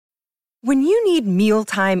When you need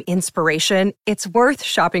mealtime inspiration, it's worth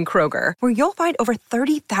shopping Kroger, where you'll find over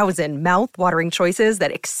 30,000 mouth-watering choices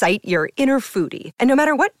that excite your inner foodie. And no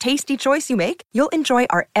matter what tasty choice you make, you'll enjoy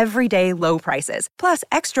our everyday low prices, plus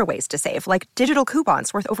extra ways to save, like digital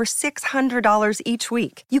coupons worth over $600 each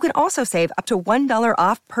week. You can also save up to $1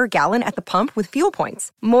 off per gallon at the pump with fuel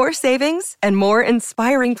points. More savings and more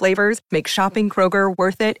inspiring flavors make shopping Kroger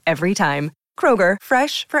worth it every time. Kroger,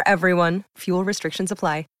 fresh for everyone. Fuel restrictions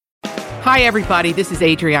apply. Hi, everybody. This is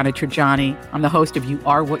Adriana Trajani. I'm the host of You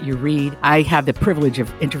Are What You Read. I have the privilege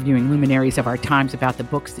of interviewing luminaries of our times about the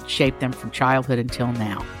books that shaped them from childhood until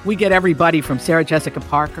now. We get everybody from Sarah Jessica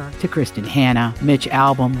Parker to Kristen Hanna, Mitch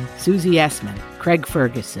Albom, Susie Essman, Craig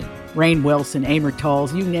Ferguson, Rainn Wilson, Amor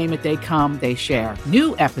Tolls, you name it, they come, they share.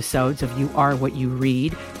 New episodes of You Are What You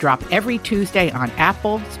Read drop every Tuesday on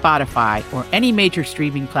Apple, Spotify, or any major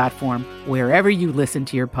streaming platform wherever you listen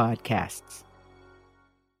to your podcasts.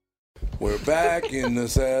 We're back in the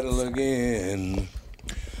saddle again.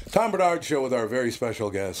 Tom Bernard Show with our very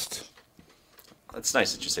special guest. That's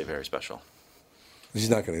nice that you say very special.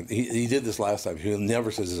 He's not going to. He did this last time. He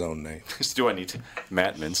never says his own name. Do I need to?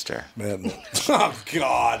 Matt Minster. Oh,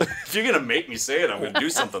 God. If you're going to make me say it, I'm going to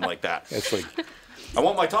do something like that. That's like. I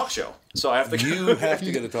want my talk show, so I have to. You have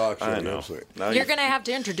to get a talk show. I know. You're going to have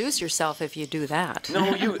to introduce yourself if you do that.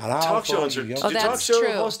 No, you talk show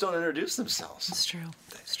hosts don't introduce themselves. That's true.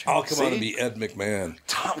 I'll come on and be Ed McMahon.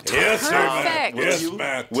 Yes, sir, Matt. Yes,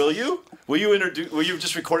 Matt. Will you? Will you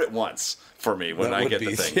just record it once for me when I get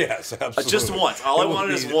the thing? Yes, absolutely. Just once. All I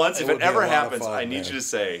wanted is once. If it ever happens, I need you to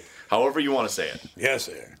say however you want to say it. Yes,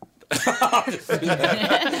 sir.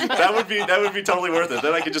 That would be totally worth it.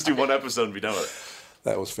 Then I could just do one episode and be done with it.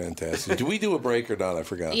 That was fantastic. Do we do a break or not? I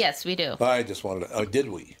forgot. Yes, we do. I just wanted to. Oh, did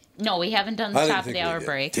we? No, we haven't done the top of the hour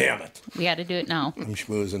break. Damn it. We got to do it now. I'm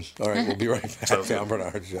schmoozing. All right, we'll be right back. Tom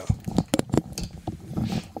Bernard Show.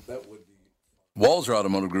 Walser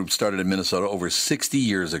Automotive Group started in Minnesota over 60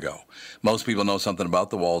 years ago. Most people know something about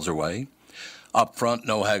the Walser Way. Upfront,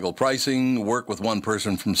 no haggle pricing, work with one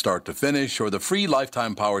person from start to finish, or the free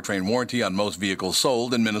lifetime powertrain warranty on most vehicles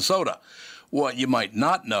sold in Minnesota. What you might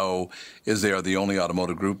not know is they are the only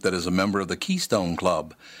automotive group that is a member of the Keystone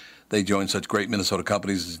Club. They join such great Minnesota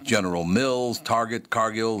companies as General Mills, Target,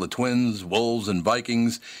 Cargill, the Twins, Wolves, and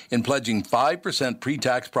Vikings in pledging 5%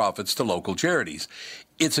 pre-tax profits to local charities.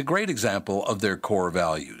 It's a great example of their core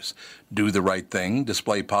values. Do the right thing,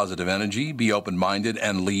 display positive energy, be open-minded,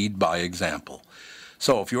 and lead by example.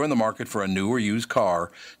 So if you're in the market for a new or used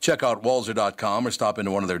car, check out Walser.com or stop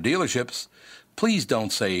into one of their dealerships. Please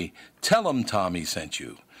don't say, "Tell 'em Tommy sent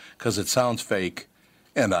you," because it sounds fake,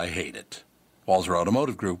 and I hate it. Walser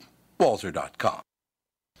Automotive Group, Walser.com.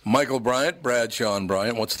 Michael Bryant, Bradshaw and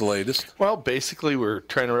Bryant, what's the latest? Well, basically, we're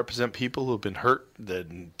trying to represent people who have been hurt,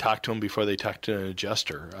 then talk to them before they talk to an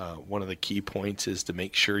adjuster. One of the key points is to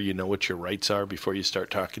make sure you know what your rights are before you start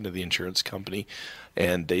talking to the insurance company,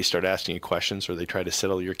 and they start asking you questions or they try to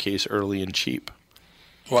settle your case early and cheap.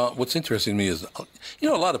 Well, what's interesting to me is, a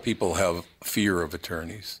lot of people have fear of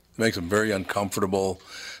attorneys. It makes them very uncomfortable.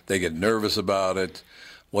 They get nervous about it.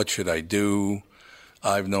 What should I do?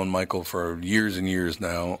 I've known Michael for years and years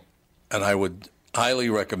now, and I would highly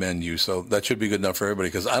recommend you. So that should be good enough for everybody,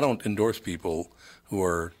 because I don't endorse people who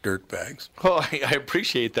are dirtbags. Well, I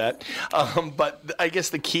appreciate that. But I guess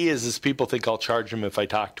the key is people think I'll charge them if I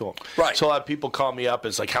talk to them. Right. So a lot of people call me up.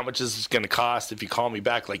 It's like, how much is this going to cost if you call me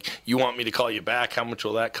back? Like, you want me to call you back? How much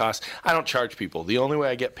will that cost? I don't charge people. The only way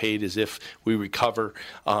I get paid is if we recover,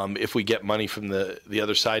 if we get money from the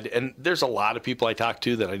other side. And there's a lot of people I talk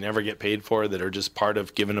to that I never get paid for that are just part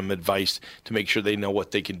of giving them advice to make sure they know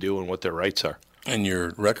what they can do and what their rights are. And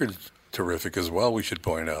your record's terrific as well, we should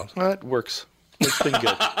point out. Well, it works. It's been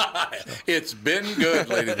good. It's been good,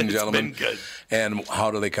 ladies and gentlemen. It's been good. And how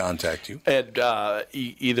do they contact you? And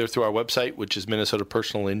either through our website, which is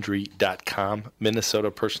minnesotapersonalinjury.com,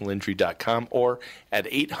 minnesotapersonalinjury.com, or at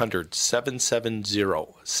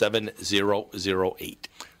 800-770-7008.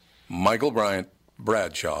 Michael Bryant,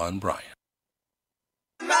 Bradshaw and Bryant.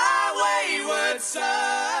 My wayward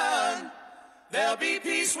son, there'll be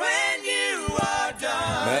peace when you are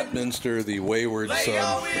done. Matt Minster, the wayward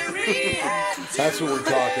son. That's what we're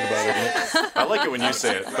talking about, isn't it? I like it when you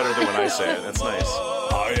say it better than when I say it. That's nice.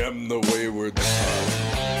 I am the wayward son.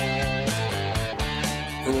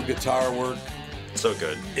 A little guitar work. So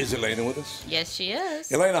good. Is Elena with us? Yes, she is.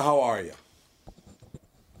 Elena, how are you?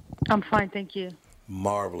 I'm fine, thank you.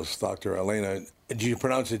 Marvelous, Dr. Elena. Do you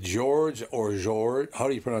pronounce it George or George? How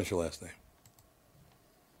do you pronounce your last name?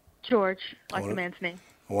 George, like the man's name.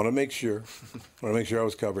 I want to make sure. I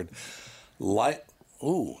was covered.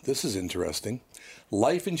 Ooh, this is interesting.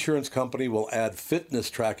 Life insurance company will add fitness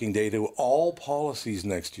tracking data to all policies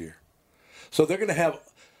next year. So they're going to have,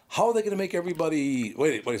 how are they going to make everybody,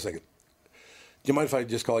 wait a second. Do you mind if I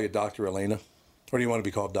just call you Dr. Elena? Or do you want to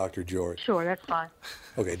be called Dr. George? Sure, that's fine.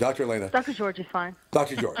 Okay, Dr. Elena. Dr. George is fine.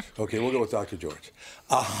 Dr. George. Okay, we'll go with Dr. George.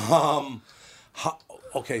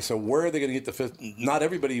 Okay, so where are they going to get the fit? Not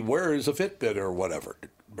everybody wears a Fitbit or whatever,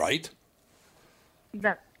 right?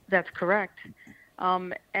 That's correct.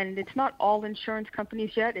 And it's not all insurance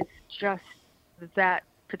companies yet. It's just that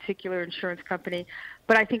particular insurance company.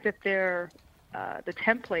 But I think that they're the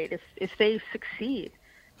template, if they succeed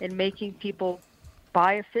in making people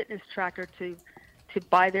buy a fitness tracker to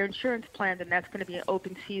buy their insurance plan, then that's going to be an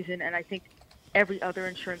open season, and I think every other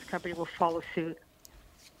insurance company will follow suit.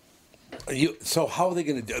 So how are they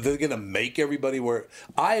going to do? Are they going to make everybody wear?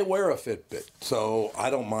 I wear a Fitbit, so I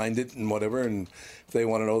don't mind it and whatever. And if they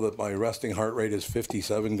want to know that my resting heart rate is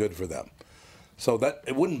 57, good for them. So that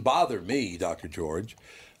it wouldn't bother me, Dr. George.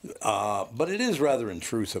 But it is rather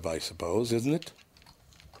intrusive, I suppose, isn't it?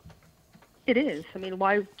 It is. I mean,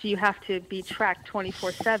 why do you have to be tracked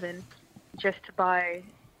 24/7 just to buy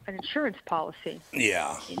an insurance policy?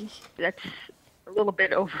 Yeah. I mean, that's a little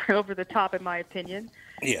bit over the top, in my opinion.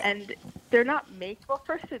 Yeah. And they're not well,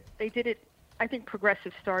 first they did it, I think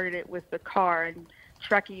Progressive started it with the car and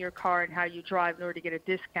tracking your car and how you drive in order to get a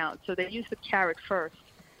discount. So they used the carrot first.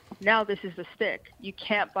 Now this is the stick. You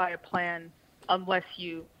can't buy a plan unless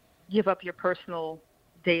you give up your personal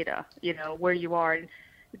data, where you are. And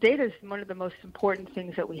data is one of the most important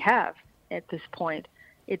things that we have at this point.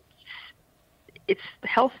 It's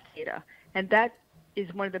health data, and that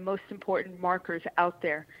is one of the most important markers out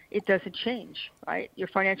there. It doesn't change, right? Your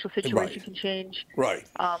financial situation can change, right?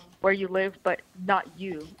 Where you live, but not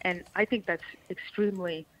you. And I think that's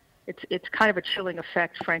extremely. It's kind of a chilling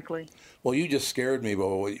effect, frankly. Well, you just scared me by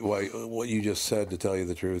what you just said, to tell you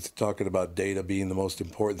the truth, talking about data being the most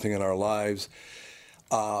important thing in our lives.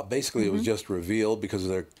 Basically, It was just revealed because of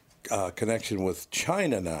their connection with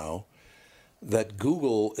China now that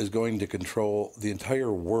Google is going to control the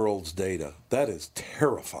entire world's data. That is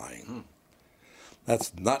terrifying.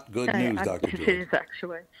 That's not good news, Dr. George. It is,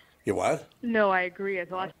 actually. You what? No, I agree.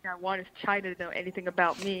 The last thing I want is China to know anything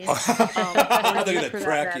about me. They're going to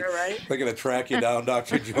track you. Right? They're going to track you down,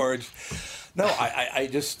 Dr. George. No, I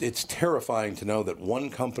just, it's terrifying to know that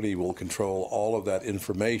one company will control all of that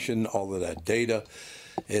information, all of that data.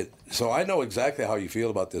 So I know exactly how you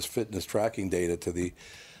feel about this fitness tracking data to the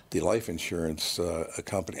life insurance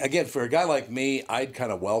company. Again, for a guy like me, I'd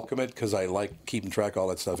kind of welcome it because I like keeping track of all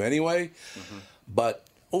that stuff anyway. But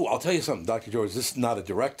I'll tell you something, Dr. George, this is not a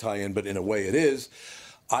direct tie-in, but in a way it is.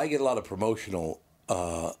 I get a lot of promotional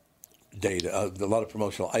data, a lot of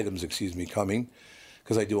promotional items, coming,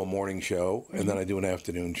 because I do a morning show, and then I do an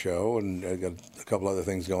afternoon show, and I got a couple other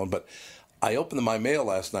things going. But I opened my mail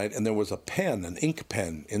last night, and there was a pen, an ink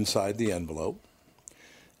pen, inside the envelope.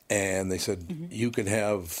 And they said, you can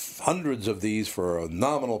have hundreds of these for a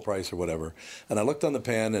nominal price or whatever. And I looked on the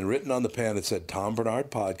pen, and written on the pen, it said Tom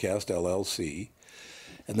Bernard Podcast, LLC.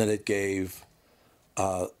 And then it gave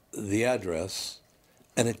the address,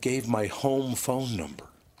 and it gave my home phone number.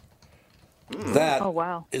 That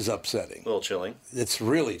is upsetting. A little chilling. It's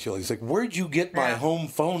really chilling. It's like, where'd you get my home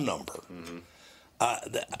phone number?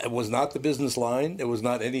 It was not the business line. It was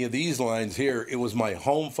not any of these lines here. It was my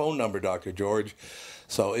home phone number, Dr. George.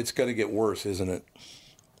 So it's going to get worse, isn't it?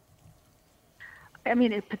 I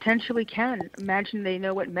mean, it potentially can. Imagine they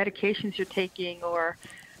know what medications you're taking or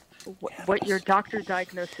what your doctor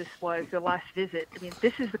diagnosis was, the last visit. I mean,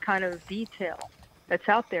 this is the kind of detail that's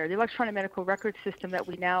out there. The electronic medical record system that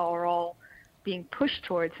we now are all being pushed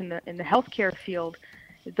towards in the healthcare field,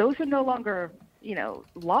 those are no longer,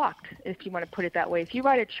 locked, if you want to put it that way. If you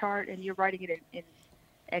write a chart and you're writing it in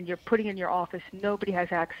and you're putting it in your office, nobody has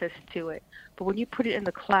access to it. But when you put it in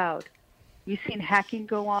the cloud, you've seen hacking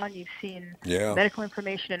go on. You've seen medical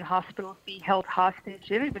information in hospitals be held hostage.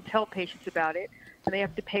 They don't even tell patients about it, and they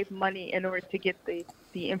have to pay money in order to get the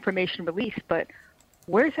information released. But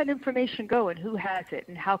where does that information go, and who has it,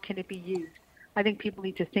 and how can it be used? I think people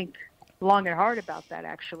need to think long and hard about that,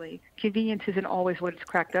 actually. Convenience isn't always what it's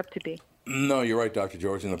cracked up to be. No, you're right, Dr.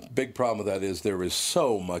 George. And the big problem with that is there is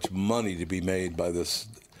so much money to be made by this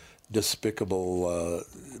despicable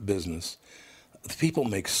business. People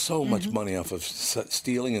make so much money off of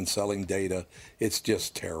stealing and selling data. It's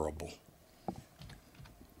just terrible.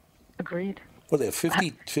 Agreed. Well, they have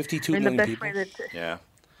 52 million people. Yeah.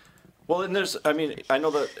 Well, and I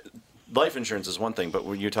know that life insurance is one thing, but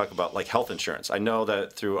when you talk about like health insurance, I know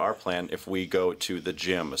that through our plan, if we go to the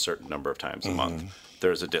gym a certain number of times a month,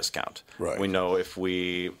 there's a discount. Right. We know if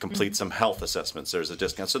we complete some health assessments, there's a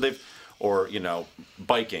discount. So or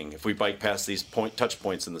biking. If we bike past these touch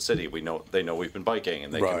points in the city, they know we've been biking,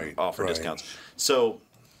 and they can offer discounts. So,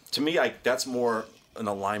 to me, that's more an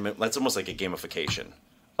alignment. That's almost like a gamification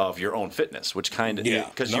of your own fitness, which kind of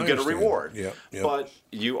because you get a reward. Yep. But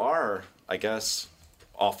you are, I guess,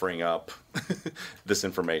 offering up this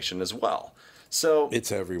information as well. So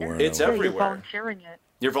it's everywhere. It's everywhere. You're volunteering it.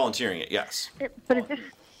 You're volunteering it, yes.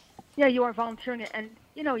 You are volunteering it, and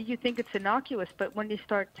you think it's innocuous, but when you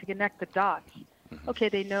start to connect the dots, okay,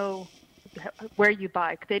 they know where you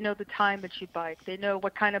bike, they know the time that you bike, they know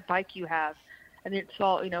what kind of bike you have, and it's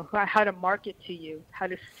all how to market to you, how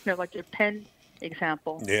to like your pen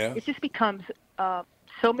example. Yeah. It just becomes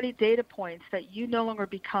so many data points that you no longer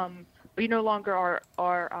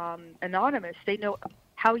are anonymous. They know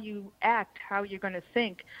how you act, how you're going to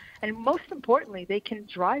think, and most importantly, they can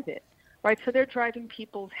drive it. Right, so they're driving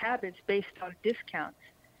people's habits based on discounts,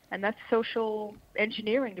 and that's social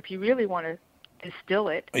engineering if you really want to distill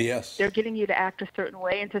it. Yes. They're getting you to act a certain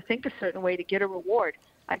way and to think a certain way to get a reward.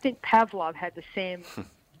 I think Pavlov had the same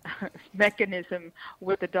mechanism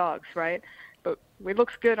with the dogs, right? But it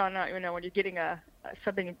looks good on when you're getting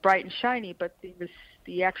something bright and shiny, but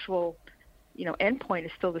the actual endpoint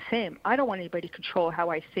is still the same. I don't want anybody to control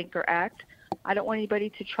how I think or act. I don't want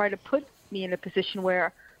anybody to try to put me in a position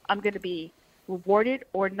where I'm going to be rewarded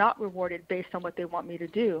or not rewarded based on what they want me to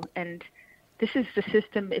do. And this is the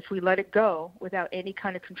system, if we let it go without any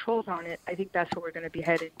kind of controls on it, I think that's where we're going to be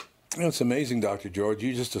headed. It's amazing, Dr. George.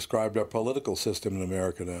 You just described our political system in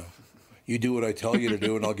America now. You do what I tell you to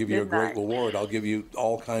do, and I'll give you a great reward. I'll give you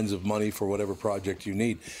all kinds of money for whatever project you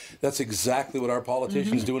need. That's exactly what our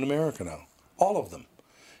politicians do in America now. All of them.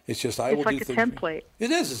 It's just I will do things. It's like a template. It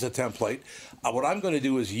is. It's a template. What I'm going to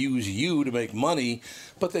do is use you to make money,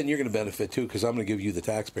 but then you're going to benefit too because I'm going to give you the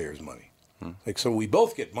taxpayers' money. So we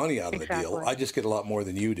both get money out of the deal. I just get a lot more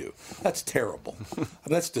than you do. That's terrible.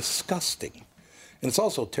 That's disgusting. And it's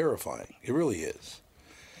also terrifying. It really is.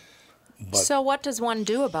 But so what does one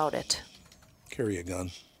do about it? Carry a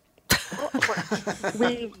gun.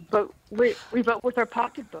 we vote with our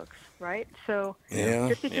pocketbooks, right? So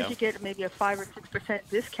just because you get maybe a 5 or 6%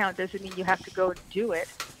 discount doesn't mean you have to go and do it.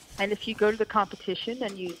 And if you go to the competition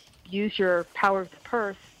and you use your power of the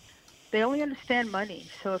purse, they only understand money.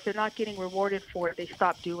 So if they're not getting rewarded for it, they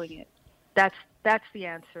stop doing it. That's the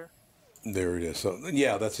answer. There it is. So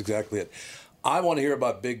yeah, that's exactly it. I want to hear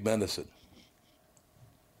about Big Medicine.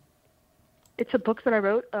 It's a book that I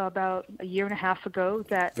wrote about a year and a half ago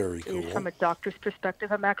that Very cool. is from a doctor's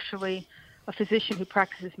perspective. I'm actually a physician who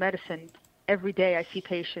practices medicine. Every day I see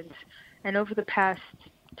patients. And over the past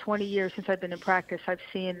 20 years since I've been in practice, I've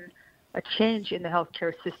seen a change in the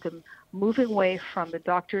healthcare system, moving away from the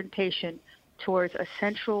doctor and patient towards a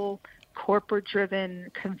central,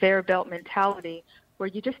 corporate-driven conveyor belt mentality where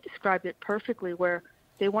you just described it perfectly, where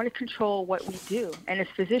they want to control what we do. And as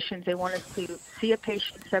physicians, they want us to see a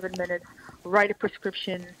patient in 7 minutes, write a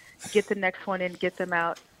prescription, get the next one in, get them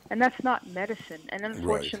out. And that's not medicine. And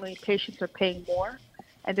unfortunately, patients are paying more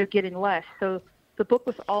and they're getting less. So the book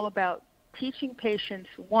was all about teaching patients,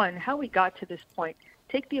 one, how we got to this point,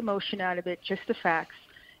 take the emotion out of it, just the facts.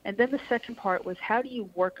 And then the second part was how do you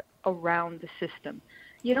work around the system?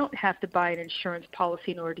 You don't have to buy an insurance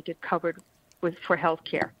policy in order to get covered for health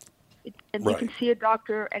care. And you can see a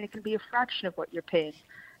doctor, and it can be a fraction of what you're paying.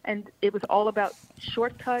 And it was all about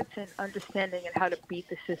shortcuts and understanding and how to beat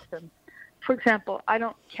the system. For example, I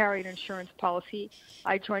don't carry an insurance policy.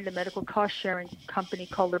 I joined a medical cost-sharing company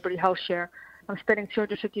called Liberty Health Share. I'm spending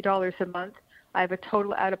 $250 a month. I have a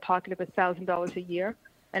total out-of-pocket of $1,000 a year,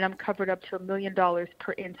 and I'm covered up to $1 million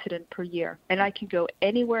per incident per year. And I can go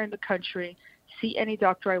anywhere in the country, see any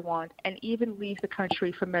doctor I want, and even leave the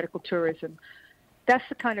country for medical tourism. That's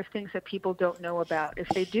the kind of things that people don't know about. If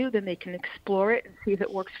they do, then they can explore it and see if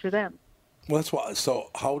it works for them. Well, that's why.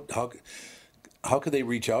 So how could they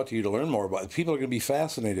reach out to you to learn more about it? People are going to be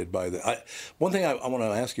fascinated by that. One thing I want to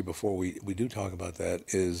ask you before we do talk about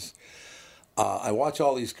that is I watch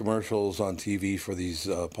all these commercials on TV for these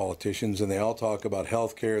politicians, and they all talk about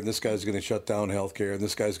health care, and this guy's going to shut down health care, and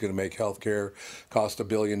this guy's going to make health care cost $1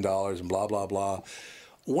 billion, and blah, blah, blah.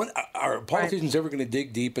 When are politicians ever going to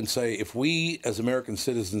dig deep and say, if we as American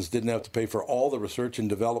citizens didn't have to pay for all the research and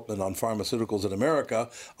development on pharmaceuticals in America,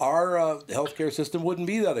 our healthcare system wouldn't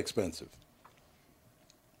be that expensive?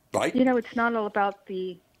 Right? You know, it's not all about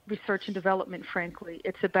the research and development, frankly.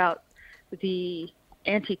 It's about the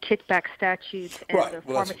anti-kickback statutes and Right. the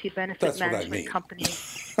Well, pharmacy benefit that's what I management mean.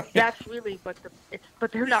 companies. That's really what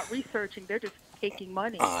but they're not researching. They're just taking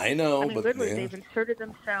money. I know, I mean, but literally, yeah. they've inserted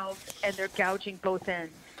themselves and they're gouging both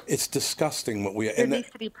ends. It's disgusting what we. There And needs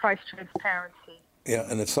to be price transparency. yeah,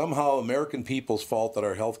 and it's somehow American people's fault that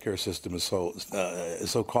our healthcare system is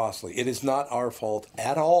so costly. It is not our fault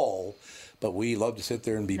at all, but we love to sit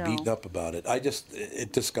there and be beaten up about it.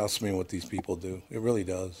 It disgusts me what these people do. It really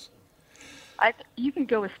does. You can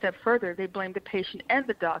go a step further. They blame the patient and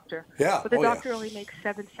the doctor. Yeah. But the doctor only makes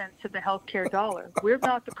 7 cents of the healthcare dollar. We're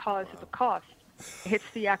not the cause of the cost. It hits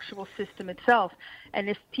the actual system itself. And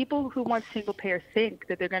if people who want single payer think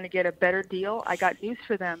that they're going to get a better deal, I got news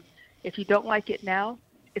for them. If you don't like it now,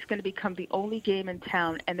 it's going to become the only game in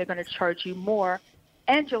town, and they're going to charge you more,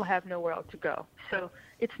 and you'll have nowhere else to go. So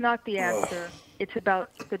it's not the answer. It's about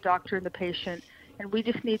the doctor and the patient, and we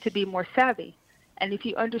just need to be more savvy. And if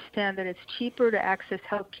you understand that it's cheaper to access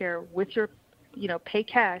health care with your, pay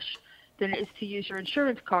cash than it is to use your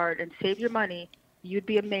insurance card and save your money, you'd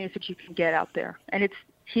be amazed what you can get out there. And it's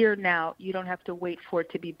here now. You don't have to wait for it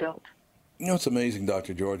to be built. It's amazing,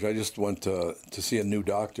 Dr. George. I just went to see a new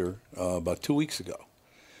doctor about 2 weeks ago.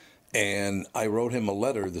 And I wrote him a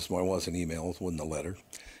letter this morning. It wasn't an email. It wasn't a letter.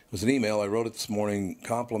 It was an email. I wrote it this morning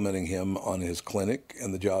complimenting him on his clinic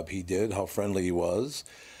and the job he did, how friendly he was.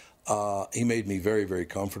 He made me very, very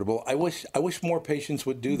comfortable. I wish more patients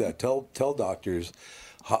would do that. Tell doctors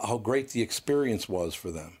how great the experience was for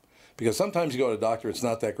them. Because sometimes you go to a doctor, it's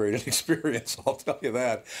not that great an experience. I'll tell you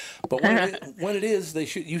that. But when it is,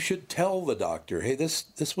 you should tell the doctor, hey,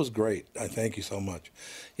 this was great. I thank you so much.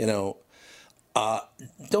 Don't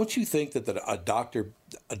you think that a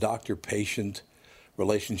doctor-patient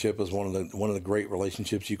relationship is one of the great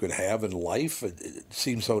relationships you could have in life? It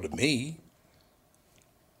seems so to me.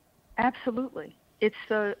 Absolutely. It's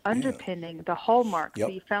the underpinning, the hallmark,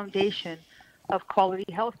 the foundation of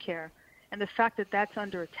quality health care. And the fact that that's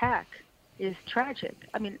under attack is tragic.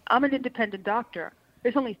 I mean, I'm an independent doctor.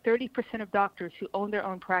 There's only 30% of doctors who own their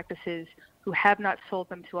own practices who have not sold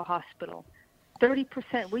them to a hospital.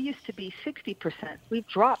 30%. We used to be 60%. We've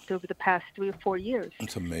dropped over the past 3 or 4 years.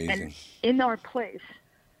 It's amazing. And in our place,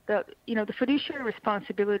 the fiduciary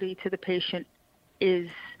responsibility to the patient is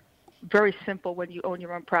very simple when you own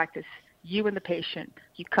your own practice. You and the patient.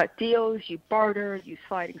 You cut deals, you barter, you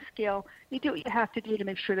sliding scale. You do what you have to do to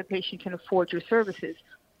make sure the patient can afford your services.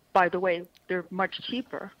 By the way, they're much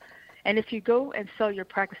cheaper. And if you go and sell your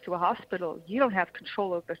practice to a hospital, you don't have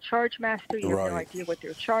control over the charge master. You have no idea what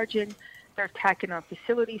they're charging. They're tacking on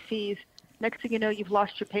facility fees. Next thing you know, you've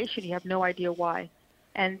lost your patient. You have no idea why.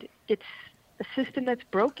 And it's a system that's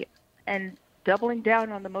broken. And doubling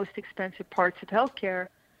down on the most expensive parts of healthcare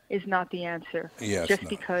is not the answer, just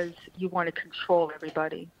because you want to control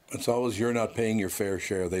everybody. It's always you're not paying your fair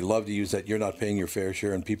share. They love to use that you're not paying your fair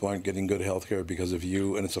share and people aren't getting good health care because of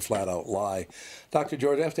you, and it's a flat-out lie. Dr.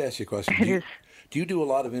 George, I have to ask you a question. Do you do a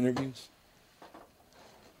lot of interviews?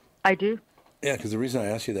 I do. Yeah, because the reason I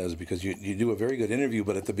ask you that is because you do a very good interview,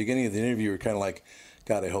 but at the beginning of the interview you're kind of like,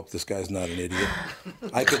 God, I hope this guy's not an idiot.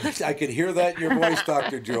 I could hear that in your voice,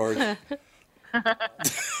 Dr. George.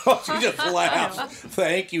 Oh, she just laughed.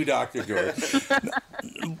 Thank you, Dr. George.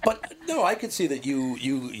 But no, I could see that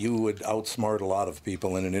you would outsmart a lot of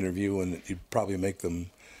people in an interview, and you'd probably make them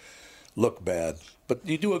look bad. But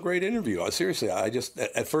you do a great interview. Seriously,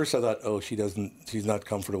 at first I thought, she's not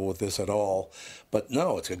comfortable with this at all. But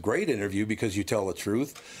no, it's a great interview because you tell the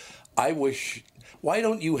truth. Why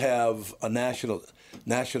don't you have a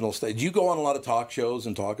national stage? Do you go on a lot of talk shows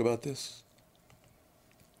and talk about this?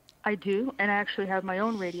 I do, and I actually have my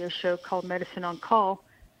own radio show called Medicine on Call,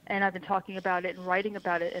 and I've been talking about it and writing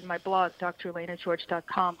about it in my blog,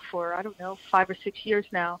 drelenageorge.com, for, 5 or 6 years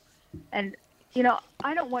now. And,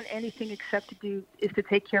 I don't want anything except to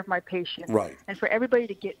take care of my patient. Right. And for everybody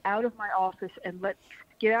to get out of my office and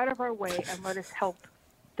get out of our way and let us help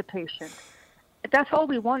the patient. That's all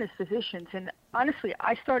we want as physicians. And honestly,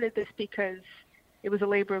 I started this because it was a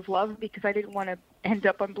labor of love, because I didn't want to end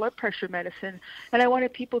up on blood pressure medicine. And I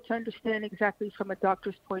wanted people to understand exactly from a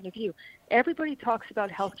doctor's point of view. Everybody talks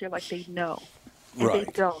about healthcare like they know, and they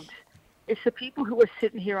don't. It's the people who are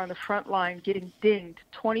sitting here on the front line getting dinged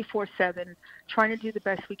 24/7, trying to do the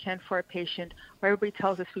best we can for our patient, where everybody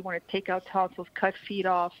tells us we want to take out tonsils, cut feet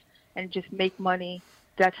off, and just make money.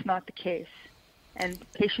 That's not the case. And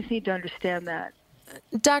patients need to understand that.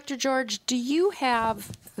 Dr. George, do you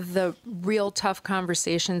have the real tough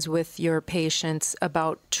conversations with your patients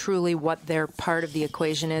about truly what their part of the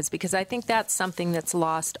equation is? Because I think that's something that's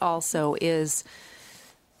lost also, is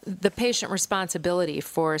the patient responsibility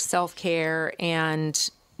for self-care and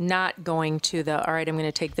not going to the, all right, I'm going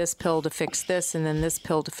to take this pill to fix this and then this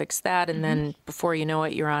pill to fix that. And then before you know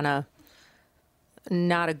it, you're on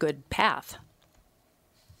not a good path.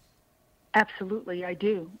 Absolutely, I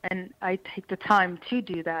do. And I take the time to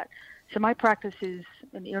do that. So my practice is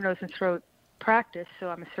an ear, nose, and throat practice. So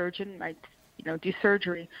I'm a surgeon. I do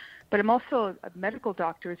surgery. But I'm also a medical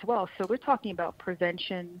doctor as well. So we're talking about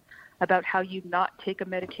prevention, about how you not take a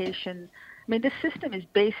medication. I mean, this system is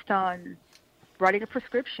based on writing a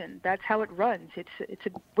prescription. That's how it runs.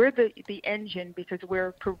 We're the engine because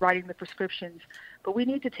we're writing the prescriptions. But we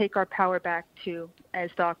need to take our power back too as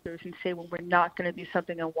doctors and say when we're not going to do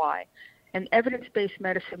something and why. And evidence-based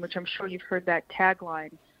medicine, which I'm sure you've heard that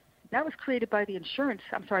tagline, that was created by the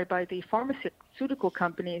by the pharmaceutical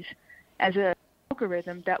companies as a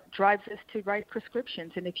algorithm that drives us to write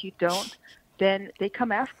prescriptions. And if you don't, then they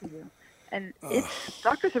come after you. And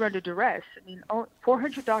doctors are under duress. I mean,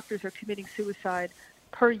 400 doctors are committing suicide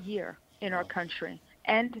per year in our country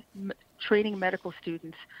and training medical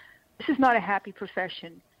students. This is not a happy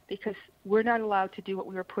profession because we're not allowed to do what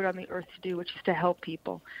we were put on the earth to do, which is to help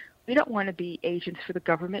people. We don't want to be agents for the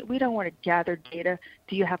government. We don't want to gather data.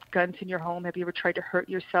 Do you have guns in your home? Have you ever tried to hurt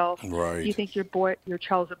yourself? Right. Do you think your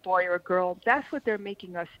child's a boy or a girl? That's what they're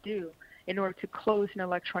making us do in order to close an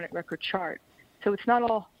electronic record chart. So it's not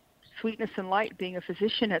all sweetness and light being a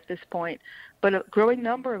physician at this point, but a growing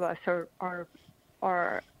number of us are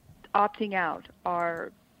opting out,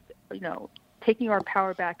 are taking our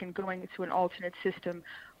power back and going into an alternate system,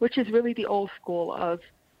 which is really the old school of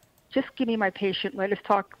just give me my patient, let us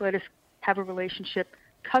talk, let us have a relationship,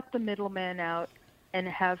 cut the middleman out, and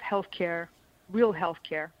have healthcare, real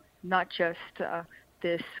healthcare, not just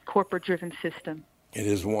this corporate-driven system. It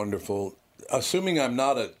is wonderful. Assuming I'm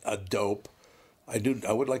not a dope, I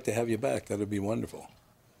would like to have you back. That would be wonderful.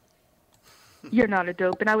 You're not a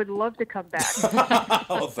dope, and I would love to come back.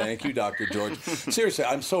 Oh, thank you, Dr. George. Seriously,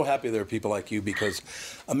 I'm so happy there are people like you because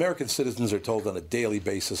American citizens are told on a daily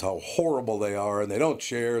basis how horrible they are, and they don't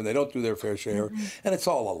share, and they don't do their fair share, and it's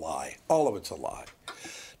all a lie. All of it's a lie.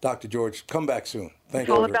 Dr. George, come back soon. Thank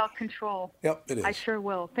you. It's all about control. Yep, it is. I sure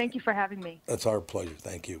will. Thank you for having me. That's our pleasure.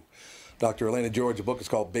 Thank you. Dr. Elena George, the book is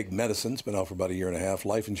called Big Medicine. It's been out for about a year and a half.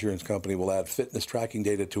 Life insurance company will add fitness tracking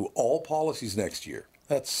data to all policies next year.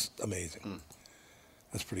 That's amazing.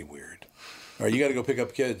 That's pretty weird. All right, you got to go pick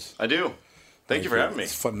up kids. I do. Thank you for having me.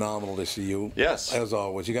 It's phenomenal to see you. Yes. As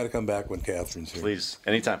always. You got to come back when Catherine's here. Please,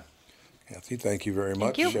 anytime. Kathy, thank you very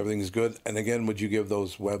much. Everything is good. And again, would you give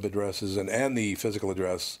those web addresses and the physical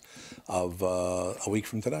address of a week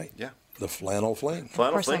from tonight? Yeah. The Flannel Fling. Of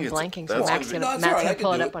course, I'm blanking, so Matt's going to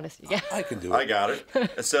pull it up on us. Yeah. I can do it. I got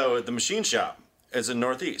it. So the Machine Shop is in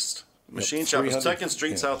Northeast. Machine Shop is 2nd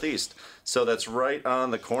Street Southeast. So that's right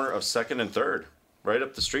on the corner of 2nd and 3rd, right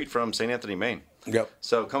up the street from St. Anthony, Maine. Yep.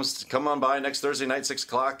 So come on by next Thursday night, 6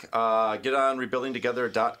 o'clock. Get on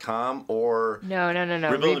rebuildingtogether.com or... No.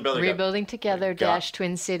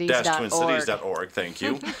 Rebuildingtogether-twincities.org. -twincities.org. Thank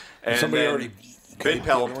you. And somebody already...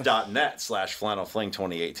 bidpal.net/flannelfling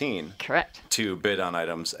 2018. Correct. To bid on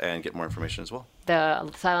items and get more information as well.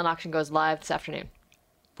 The silent auction goes live this afternoon.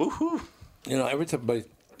 Woohoo! Every time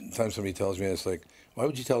somebody tells me, it's like, why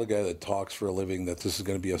would you tell a guy that talks for a living that this is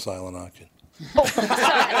going to be a silent auction?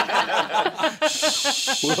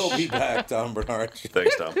 We'll be back, Tom Bernard.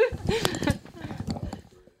 Thanks, Tom.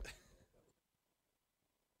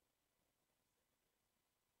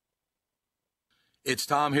 It's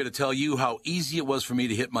Tom here to tell you how easy it was for me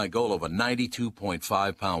to hit my goal of a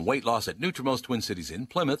 92.5-pound weight loss at Nutrimost Twin Cities in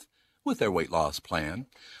Plymouth with their weight loss plan.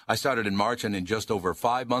 I started in March, and in just over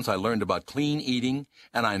 5 months, I learned about clean eating,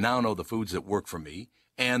 and I now know the foods that work for me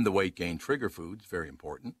and the weight gain trigger foods, very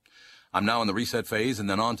important. I'm now in the reset phase and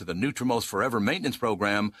then on to the Nutrimost Forever Maintenance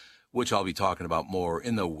Program, which I'll be talking about more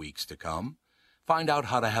in the weeks to come. Find out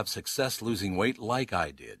how to have success losing weight like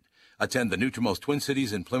I did. Attend the Nutrimost Twin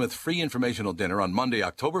Cities in Plymouth free informational dinner on Monday,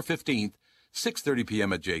 October 15th, 6:30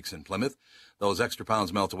 p.m. at Jake's in Plymouth. Those extra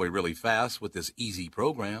pounds melt away really fast with this easy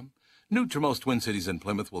program. Nutrimost Twin Cities in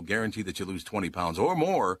Plymouth will guarantee that you lose 20 pounds or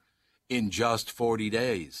more in just 40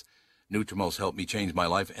 days. Nutrimost helped me change my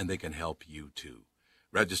life, and they can help you too.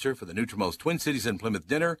 Register for the Nutrimost Twin Cities in Plymouth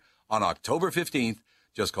dinner on October 15th.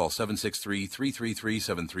 Just call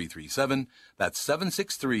 763-333-7337. That's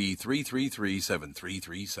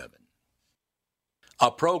 763-333-7337. A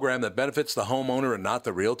program that benefits the homeowner and not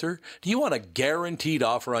the realtor? Do you want a guaranteed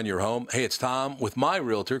offer on your home? Hey, it's Tom with my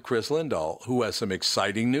realtor, Chris Lindahl, who has some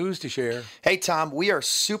exciting news to share. Hey, Tom, we are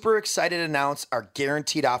super excited to announce our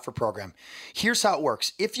guaranteed offer program. Here's how it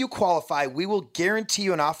works. If you qualify, we will guarantee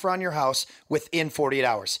you an offer on your house within 48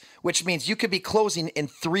 hours, which means you could be closing in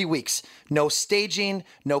 3 weeks. No staging,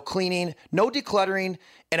 no cleaning, no decluttering,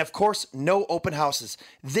 and of course, no open houses.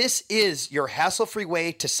 This is your hassle-free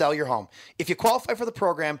way to sell your home. If you qualify for the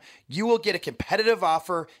program, you will get a competitive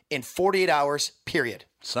offer in 48 hours, period.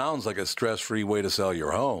 Sounds like a stress-free way to sell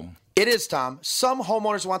your home. It is, Tom. Some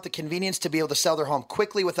homeowners want the convenience to be able to sell their home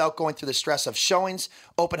quickly without going through the stress of showings,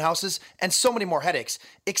 open houses, and so many more headaches,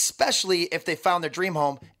 especially if they found their dream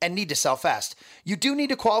home and need to sell fast. You do need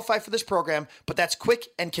to qualify for this program, but that's quick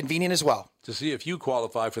and convenient as well. To see if you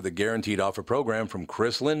qualify for the Guaranteed Offer program from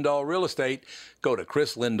Chris Lindahl Real Estate, go to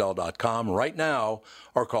chrislindahl.com right now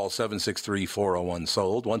or call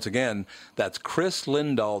 763-401-SOLD. Once again, that's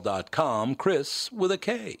chrislindahl.com, Chris with a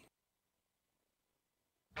K.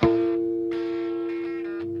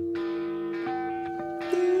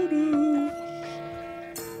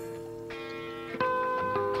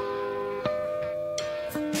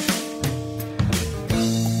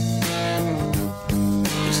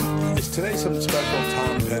 Today some special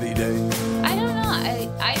Tom Petty day? I don't know.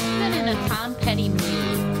 I've been in a Tom Petty mood.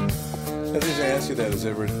 The reason I asked you that is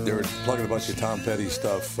they were plugging a bunch of Tom Petty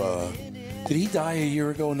stuff. Did he die a year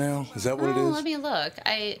ago now? Is that what it is? Let me look.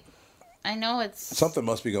 I know it's... Something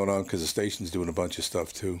must be going on because the station's doing a bunch of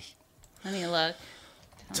stuff too. Let me look.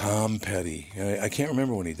 Tom Petty. I can't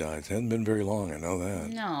remember when he died. It hasn't been very long. I know that.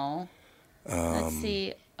 No. Let's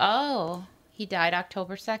see. Oh... He died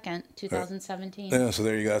October 2nd, 2017. Yeah, so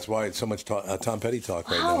there you go. That's why it's so much Tom Petty talk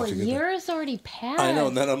right now. Wow, a year has already passed. I know,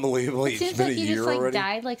 isn't that unbelievable? It seems like he just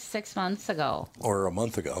died like 6 months ago. Or a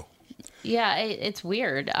month ago. Yeah, it's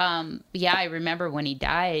weird. Yeah, I remember when he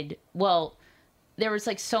died. Well, there was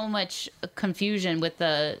like so much confusion with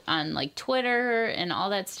on like Twitter and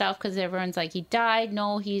all that stuff because everyone's like, he died.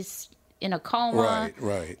 No, he's in a coma.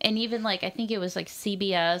 Right. And even like, I think it was like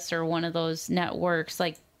CBS or one of those networks,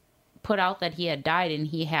 like, put out that he had died and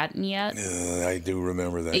he hadn't yet. I do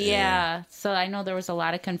remember that. Yeah. So I know there was a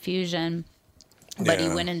lot of confusion, but he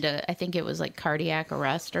went into, I think it was like cardiac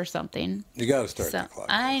arrest or something. You got to start the clock.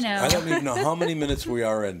 I know. I don't even know how many minutes we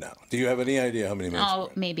are in now. Do you have any idea how many minutes? Oh,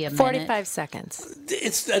 maybe a minute. 45 seconds.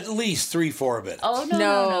 It's at least 3-4 minutes. Oh,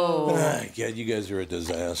 no. Yeah, you guys are a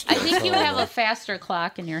disaster. I think you have a faster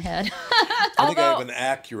clock in your head. I think I have an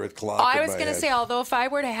accurate clock I was going to say, although if I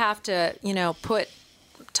were to have to, put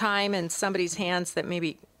time in somebody's hands that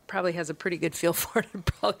probably has a pretty good feel for it, it'd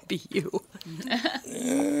probably be you.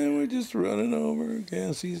 We're just running over.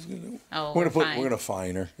 Cassie's gonna. Oh, we're gonna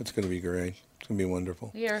fine her. It's gonna be great. It's gonna be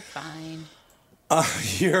wonderful. You're fine.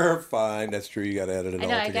 You're fine. That's true. You got to edit it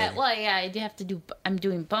all together. I do have to do. I'm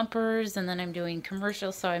doing bumpers and then I'm doing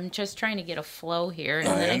commercials, so I'm just trying to get a flow here, and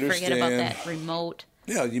then I forget about that remote.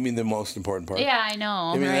 Yeah, you mean the most important part? Yeah, I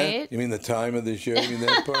know, right? You mean the time of the show? You mean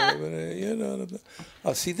that part of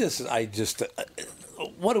it? See, this is,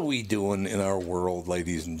 what are we doing in our world,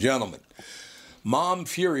 ladies and gentlemen? Mom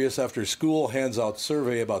furious after school hands out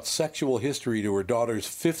survey about sexual history to her daughter's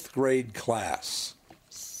 5th grade class.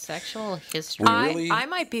 Sexual history? Really? I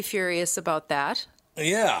might be furious about that.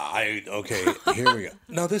 Yeah, okay, here we go.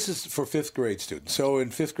 Now, this is for 5th grade students. So in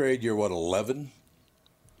 5th grade, you're what, 11?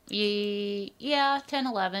 Yeah, 10,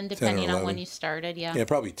 11, depending on when you started, yeah. Yeah,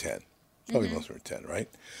 probably 10. Probably most of them are 10, right?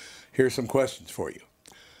 Here's some questions for you.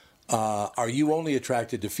 Are you only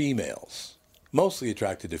attracted to females? Mostly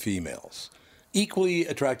attracted to females? Equally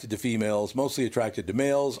attracted to females? Mostly attracted to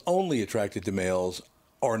males? Only attracted to males?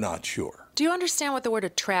 Or not sure? Do you understand what the word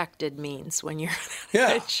attracted means when you're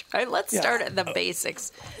that age? Right, let's start at the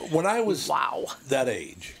basics. When I was that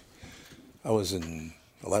age, I was in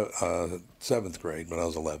 7th grade when I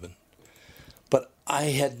was 11. But I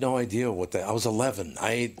had no idea I was 11.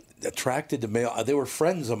 I attracted to male. They were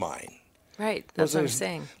friends of mine. Right, that's what I'm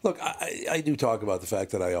saying. Look, I do talk about the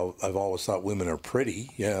fact that I've always thought women are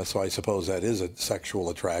pretty. Yeah, so I suppose that is a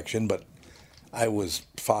sexual attraction. But I was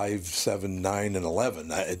 5, 7, 9, and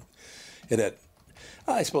 11. I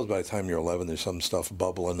suppose by the time you're 11, there's some stuff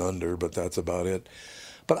bubbling under, but that's about it.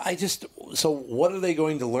 But so what are they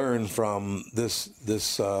going to learn from this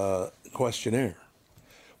questionnaire?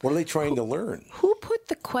 What are they trying to learn? Who put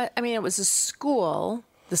it was a school.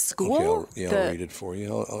 The school? Okay, I'll read it for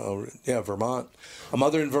you. Vermont. A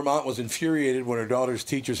mother in Vermont was infuriated when her daughter's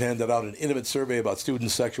teachers handed out an intimate survey about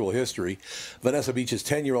students' sexual history. Vanessa Beach's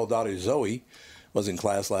 10-year-old daughter, Zoe, was in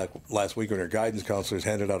class last week when her guidance counselors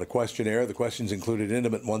handed out a questionnaire. The questions included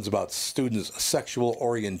intimate ones about students' sexual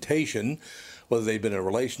orientation, whether they'd been in a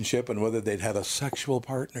relationship, and whether they'd had a sexual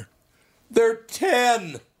partner. They're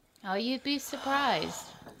 10! Oh, you'd be surprised.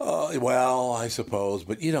 Well, I suppose,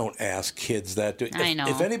 but you don't ask kids that. I know.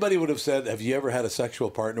 If anybody would have said, have you ever had a sexual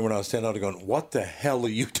partner when I was 10, I would have gone, what the hell are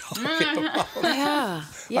you talking about? Yeah.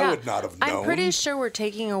 I would not have known. I'm pretty sure we're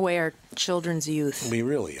taking away our children's youth. We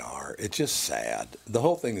really are. It's just sad. The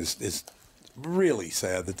whole thing is really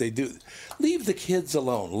sad that they do. Leave the kids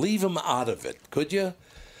alone. Leave them out of it, could you?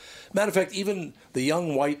 Matter of fact, even the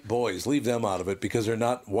young white boys, leave them out of it because they're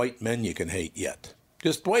not white men you can hate yet.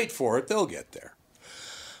 Just wait for it. They'll get there.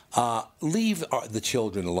 Leave the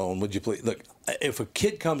children alone, would you please? Look, if a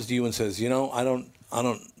kid comes to you and says, I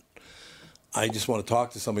just want to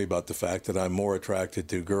talk to somebody about the fact that I'm more attracted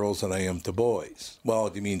to girls than I am to boys. Well,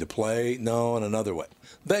 do you mean to play? No, in another way.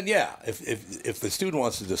 Then, yeah, if the student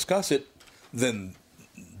wants to discuss it, then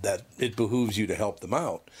that it behooves you to help them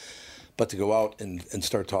out. But to go out and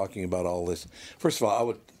start talking about all this, first of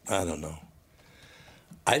all, I don't know.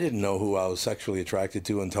 I didn't know who I was sexually attracted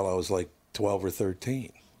to until I was like 12 or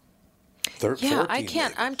 13. Yeah, I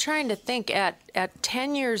can't. I'm trying to think. At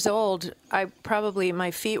 10 years old,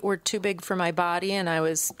 my feet were too big for my body, and I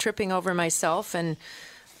was tripping over myself and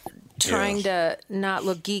trying to not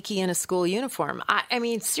look geeky in a school uniform. I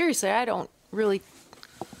mean, seriously, I don't really.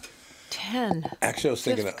 10. Actually, I was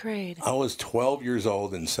thinking. 5th grade. I was 12 years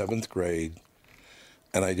old in 7th grade,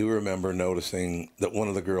 and I do remember noticing that one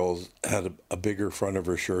of the girls had a bigger front of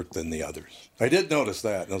her shirt than the others. I did notice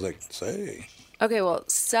that, and I was like, say. Okay, well,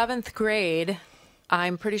 7th grade,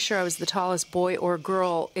 I'm pretty sure I was the tallest boy or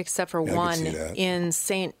girl except for one in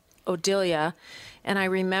St. Odilia. And I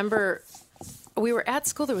remember we were at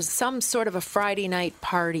school. There was some sort of a Friday night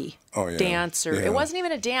party dance. Or it wasn't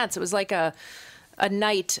even a dance. It was like a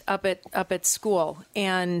night up at school.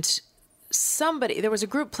 And there was a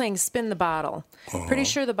group playing Spin the Bottle. Pretty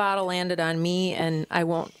sure the bottle landed on me, and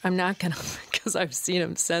I'm not going to, because I've seen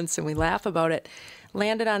him since and we laugh about it.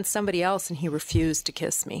 Landed on somebody else, and he refused to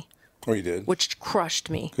kiss me. Oh, he did? Which crushed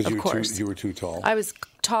me, of course. You were too tall. I was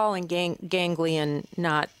tall and gangly and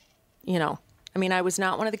not, I mean, I was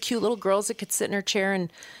not one of the cute little girls that could sit in her chair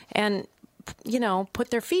and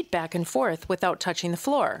put their feet back and forth without touching the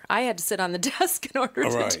floor. I had to sit on the desk in order to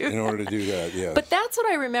do that. In order to do that, yeah. But that's what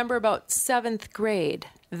I remember about 7th grade.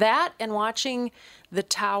 That and watching the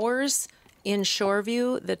towers in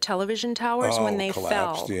Shoreview, the television towers, when they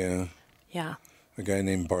collapsed, fell. Yeah. A guy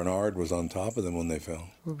named Barnard was on top of them when they fell.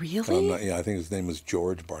 Really? I think his name was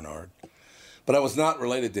George Barnard. But I was not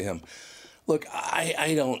related to him. Look, I'm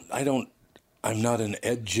not an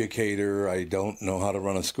educator. I don't know how to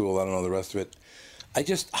run a school. I don't know the rest of it.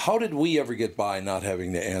 How did we ever get by not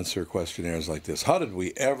having to answer questionnaires like this? How did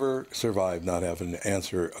we ever survive not having to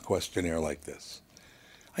answer a questionnaire like this?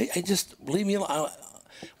 Leave me alone.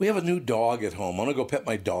 We have a new dog at home. I want to go pet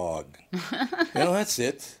my dog. That's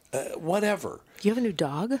it. Whatever. Do you have a new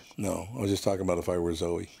dog? No, I was just talking about if I were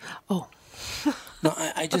Zoe. Oh. No,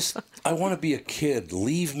 I want to be a kid.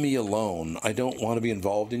 Leave me alone. I don't want to be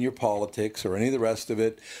involved in your politics or any of the rest of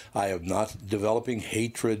it. I am not developing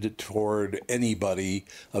hatred toward anybody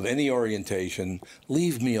of any orientation.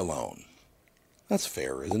 Leave me alone. That's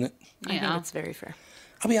fair, isn't it? I think it's very fair.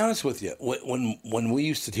 I'll be honest with you. When we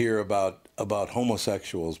used to hear about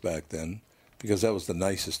homosexuals back then, because that was the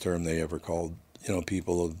nicest term they ever called,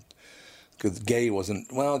 people. Because gay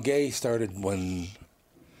wasn't. Well, gay started when.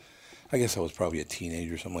 I guess I was probably a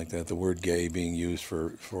teenager or something like that. The word gay being used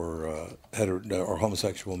for hetero or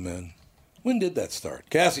homosexual men. When did that start?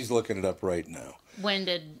 Cassie's looking it up right now. When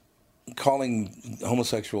did calling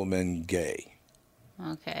homosexual men gay?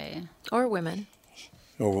 Okay. Or women.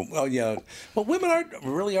 Yeah. Well, women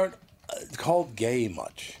aren't called gay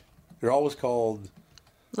much. They're always called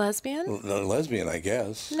lesbian. Lesbian, I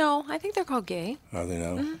guess. No, I think they're called gay. Are they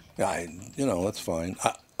now? Mm-hmm. Yeah, that's fine.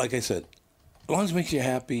 Like I said, as long as it makes you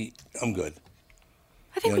happy, I'm good.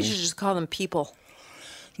 I think we should just call them people.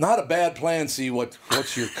 Not a bad plan. See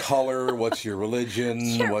what's your color, what's your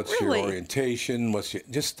religion, what's your orientation,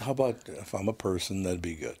 just how about if I'm a person, that'd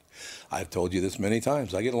be good. I've told you this many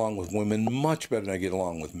times. I get along with women much better than I get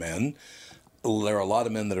along with men. There are a lot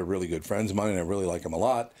of men that are really good friends of mine, and I really like them a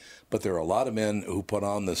lot. But there are a lot of men who put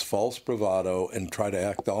on this false bravado and try to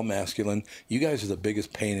act all masculine. You guys are the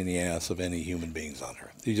biggest pain in the ass of any human beings on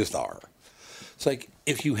earth. You just are. It's like,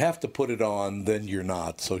 if you have to put it on, then you're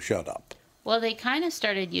not, so shut up. Well, they kind of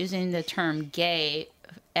started using the term gay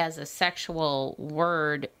as a sexual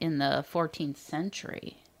word in the 14th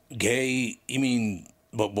century. Gay, you mean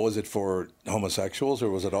But was it for homosexuals, or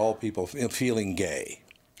was it all people feeling gay?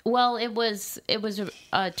 Well, it was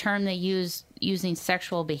a term they used using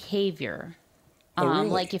sexual behavior. Really?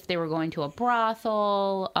 Like if they were going to a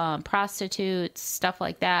brothel, prostitutes, stuff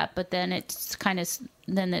like that. But then it's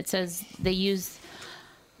then it says they use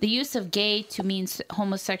the use of gay to mean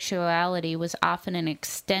homosexuality was often an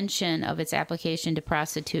extension of its application to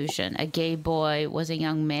prostitution. A gay boy was a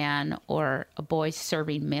young man or a boy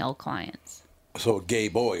serving male clients. So a gay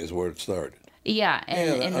boy is where it started. Yeah,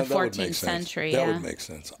 in the 14th century. That would make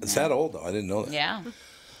sense. It's that old, though. I didn't know that. Yeah.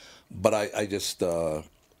 But I just, I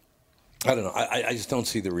don't know. I just don't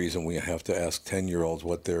see the reason we have to ask 10-year-olds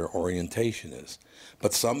what their orientation is.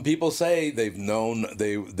 But some people say they've known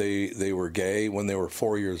they were gay when they were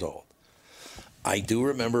 4 years old. I do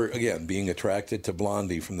remember, again, being attracted to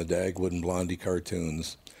Blondie from the Dagwood and Blondie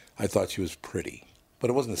cartoons. I thought she was pretty.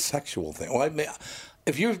 But it wasn't a sexual thing. Well,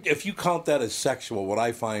 if you count that as sexual, what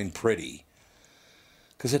I find pretty...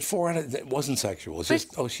 Because at 4, it wasn't sexual. It's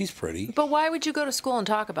just, she's pretty. But why would you go to school and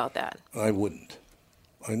talk about that? I wouldn't.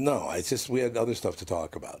 No, it's just we had other stuff to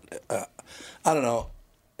talk about. I don't know.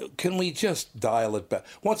 Can we just dial it back?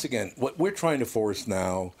 Once again, what we're trying to force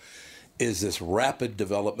now is this rapid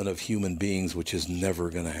development of human beings, which is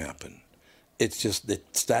never going to happen. It's just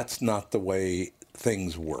that's not the way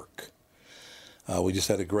things work. We just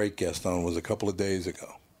had a great guest on. It was a couple of days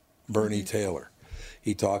ago, Bernie Taylor.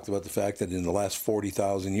 He talked about the fact that in the last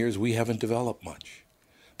 40,000 years, we haven't developed much.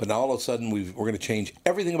 But now all of a sudden, we're going to change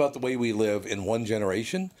everything about the way we live in one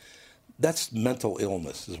generation. That's mental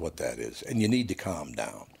illness is what that is. And you need to calm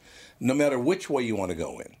down. No matter which way you want to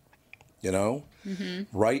go in,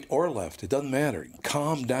 right or left, it doesn't matter.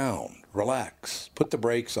 Calm down, relax, put the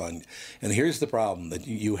brakes on. And here's the problem that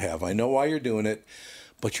you have. I know why you're doing it,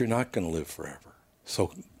 but you're not going to live forever.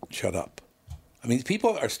 So shut up. I mean,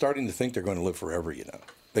 people are starting to think they're going to live forever,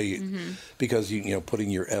 because putting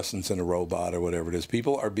your essence in a robot or whatever it is.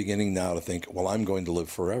 People are beginning now to think, well, I'm going to live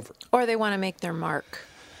forever. Or they want to make their mark.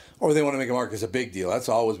 Or they want to make a mark. It's a big deal. That's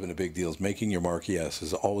always been a big deal. Is making your mark, yes,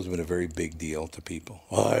 has always been a very big deal to people.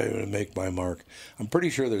 Oh, I'm going to make my mark. I'm pretty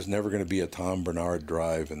sure there's never going to be a Tom Bernard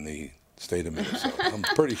Drive in the state of Minnesota. I'm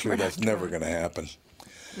pretty sure that's never going to happen.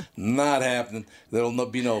 Not happening. There'll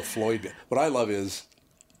be no Floyd. What I love is...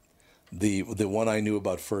 The one I knew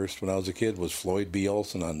about first when I was a kid was Floyd B.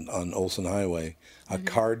 Olson on Olson Highway, a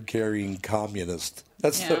card-carrying communist.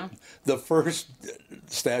 That's the first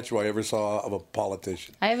statue I ever saw of a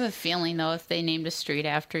politician. I have a feeling, though, if they named a street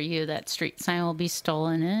after you, that street sign will be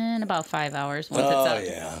stolen in about 5 hours once it's up. Oh,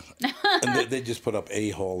 yeah. And they just put up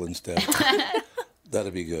a-hole instead.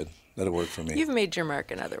 That'd be good. That'll work for me. You've made your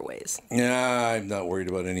mark in other ways. Yeah, I'm not worried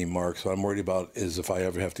about any marks. What I'm worried about is if I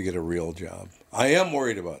ever have to get a real job. I am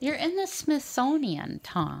worried about it. You're in the Smithsonian,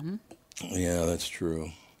 Tom. Yeah, that's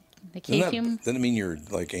true. Doesn't that mean you're,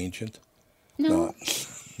 like, ancient? No.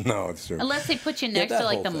 No, it's true. Unless they put you next to,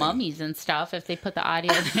 like, the mummies and stuff, if they put the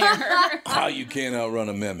audio there. How you can't outrun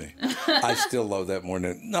a mummy. I still love that more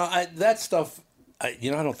than... No, that stuff... I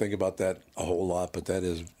don't think about that a whole lot, but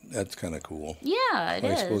that's kind of cool. Yeah, it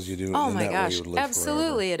is. I suppose you do. Oh my gosh,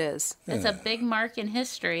 absolutely, it is. It's a big mark in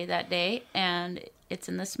history that day, and it's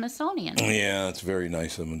in the Smithsonian. Yeah, it's very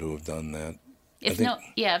nice of them to have done that.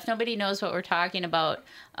 If nobody knows what we're talking about,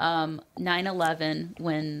 9/11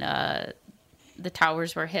 when the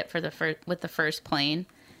towers were hit with the first plane.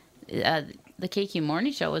 The KQ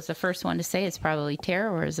Morning Show was the first one to say it's probably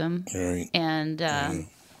terrorism, right? And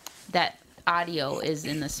that audio is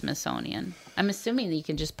in the Smithsonian. I'm assuming that you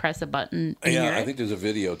can just press a button and hear it. I think there's a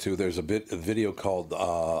video too. There's a video called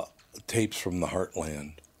Tapes from the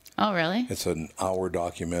Heartland. Oh, really? It's an hour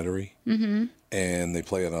documentary, and they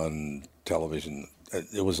play it on television.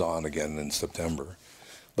 It was on again in September.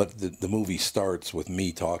 But the movie starts with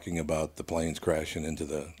me talking about the planes crashing into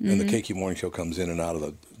and the KQ Morning Show comes in and out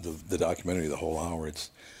of the documentary the whole hour. It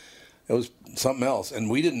was something else. And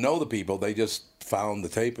we didn't know the people. They just found the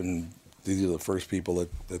tape, and these are the first people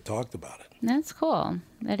that talked about it. That's cool.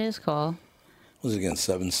 That is cool. Was it again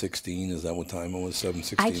 7:16? Is that what time it was?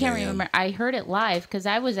 7:16. I can't remember. I heard it live because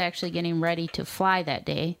I was actually getting ready to fly that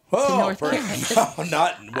day to North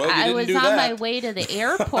Carolina. I was on my way to the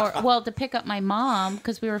airport. Well, to pick up my mom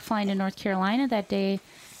because we were flying to North Carolina that day,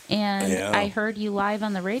 and I heard you live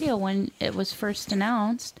on the radio when it was first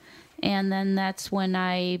announced. And then that's when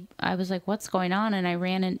I was like, what's going on? And I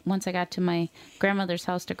ran in. Once I got to my grandmother's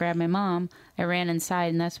house to grab my mom, I ran inside,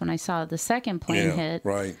 and that's when I saw the second plane hit.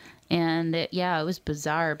 Right. And it was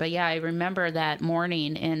bizarre. But yeah, I remember that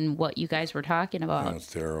morning and what you guys were talking about. That was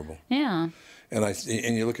terrible. Yeah.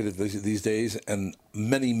 And you look at it these days, and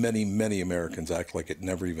many, many, many Americans act like it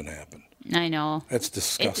never even happened. I know. That's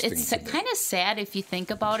disgusting. It's kind of sad if you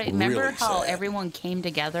think about it. Remember Really how sad. everyone came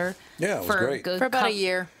together? Yeah, it was for great. good For about a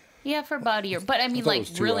year. Yeah, for about a year. But I mean, thought it like,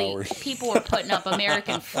 was 2 really, hours. people were putting up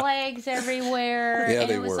American flags everywhere. Yeah, and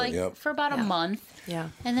they it was were, like yep. for about a month. Yeah.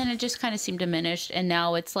 And then it just kind of seemed diminished. And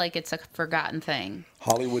now it's like it's a forgotten thing.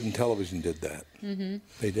 Hollywood and television did that. Mm-hmm.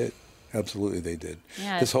 They did. Absolutely, they did.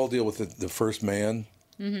 Yeah. This whole deal with the first man,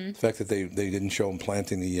 Mm-hmm. the fact that they didn't show him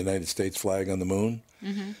planting the United States flag on the moon,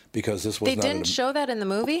 Mm-hmm. because this was They not didn't show that in the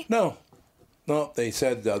movie? No, they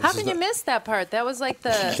said. How can you miss that part? That was like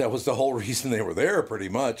the... That was the whole reason they were there, pretty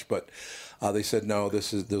much. But they said no.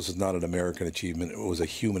 This is not an American achievement. It was a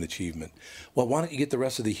human achievement. Well, why don't you get the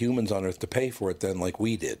rest of the humans on Earth to pay for it then, like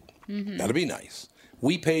we did? Mm-hmm. That'd be nice.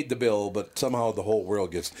 We paid the bill, but somehow the whole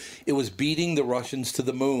world gets. It was beating the Russians to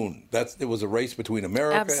the moon. It was a race between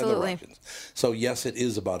America Absolutely. and the Russians. So yes, it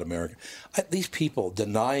is about America. These people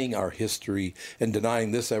denying our history and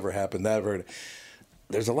denying this ever happened, that ever.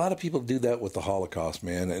 There's a lot of people do that with the Holocaust,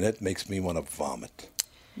 man, and it makes me want to vomit.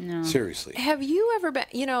 No. Seriously. Have you ever been,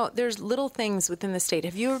 there's little things within the state.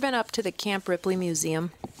 Have you ever been up to the Camp Ripley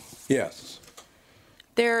Museum? Yes.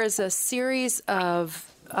 There is a series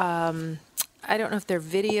of, I don't know if they're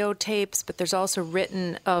videotapes, but there's also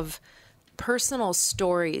written of personal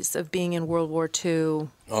stories of being in World War II.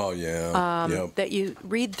 Oh, yeah. Yep. That you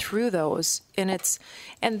read through those, and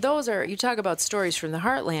those are, you talk about stories from the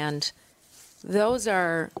heartland, those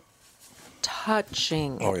are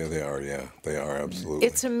touching. Oh, yeah, they are. Yeah, they are, absolutely.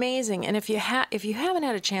 It's amazing. And if you haven't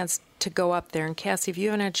had a chance to go up there, and Cassie, if you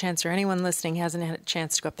haven't had a chance, or anyone listening hasn't had a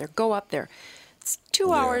chance to go up there, go up there. It's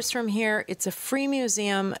 2 hours from here. It's a free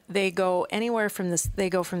museum. They go anywhere from this.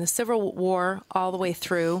 They go from the Civil War all the way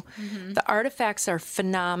through. Mm-hmm. The artifacts are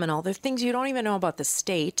phenomenal. They're things you don't even know about the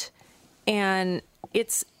state, and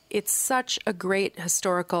it's such a great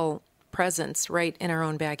historical presence right in our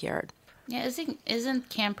own backyard. Yeah, isn't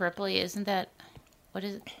Camp Ripley? Isn't that what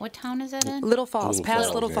is it? What town is that in? Little Falls,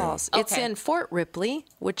 past Little yeah. Falls. Okay. It's in Fort Ripley,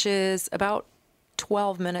 which is about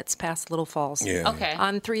 12 minutes past Little Falls. Yeah. Okay.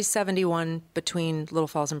 On 371 between Little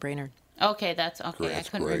Falls and Brainerd. Okay, that's okay. That's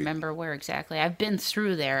I couldn't great. remember where exactly. I've been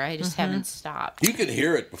through there. I just haven't stopped. You can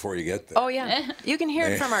hear it before you get there. Oh yeah, you can hear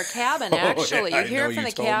it from our cabin. Actually, yeah, you hear I it know, from you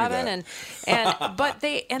the told me cabin,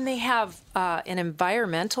 that. and they have an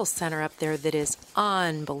environmental center up there that is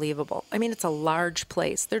unbelievable. I mean, it's a large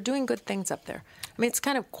place. They're doing good things up there. I mean, it's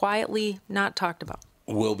kind of quietly not talked about.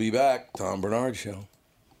 We'll be back. Tom Bernard Show.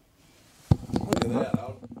 Look at that.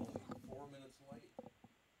 Out only 4 minutes late.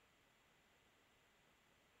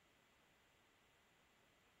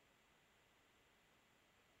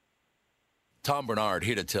 Tom Bernard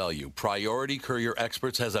here to tell you, Priority Courier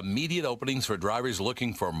Experts has immediate openings for drivers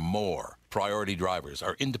looking for more. Priority drivers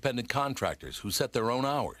are independent contractors who set their own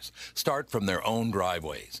hours, start from their own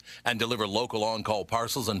driveways, and deliver local on-call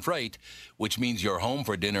parcels and freight, which means you're home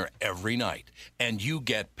for dinner every night, and you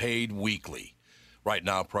get paid weekly. Right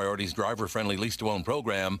now, Priority's driver-friendly lease-to-own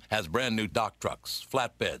program has brand-new dock trucks,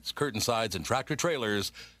 flatbeds, curtain sides, and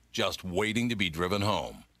tractor-trailers just waiting to be driven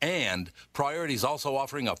home. And Priority's also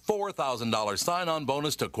offering a $4,000 sign-on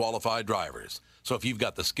bonus to qualified drivers. So if you've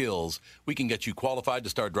got the skills, we can get you qualified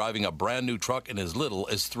to start driving a brand-new truck in as little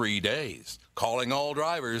as 3 days. Calling all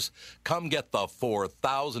drivers, come get the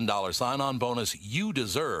 $4,000 sign-on bonus you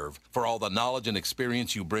deserve for all the knowledge and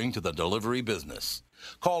experience you bring to the delivery business.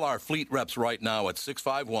 Call our fleet reps right now at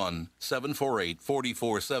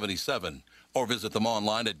 651-748-4477 or visit them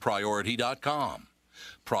online at priority.com.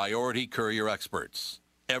 Priority Courier Experts.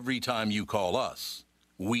 Every time you call us,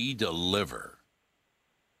 we deliver.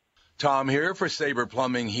 Tom here for Sabre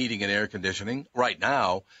Plumbing, Heating, and Air Conditioning. Right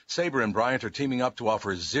now, Sabre and Bryant are teaming up to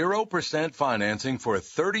offer 0% financing for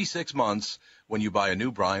 36 months when you buy a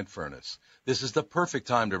new Bryant furnace. This is the perfect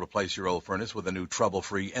time to replace your old furnace with a new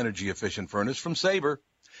trouble-free, energy-efficient furnace from Sabre.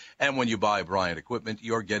 And when you buy Bryant equipment,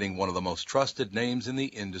 you're getting one of the most trusted names in the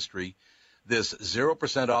industry. This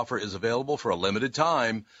 0% offer is available for a limited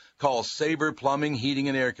time. Call Sabre Plumbing, Heating,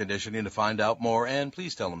 and Air Conditioning to find out more, and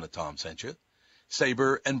please tell them that Tom sent you.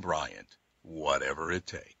 Sabre and Bryant, whatever it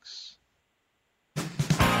takes.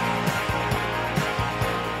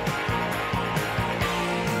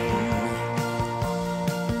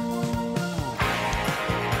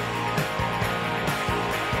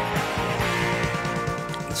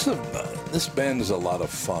 This band is a lot of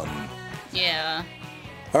fun. Yeah.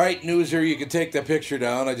 All right, Newser, you can take that picture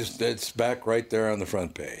down. It's back right there on the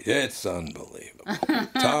front page. It's unbelievable.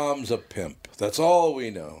 Tom's a pimp. That's all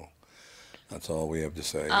we know. That's all we have to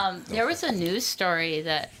say. There was a news story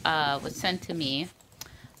that was sent to me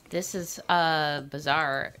this is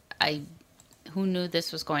bizarre. Who knew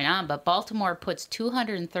this was going on? But Baltimore puts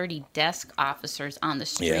 230 desk officers on the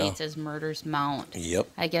streets as murders mount. Yep.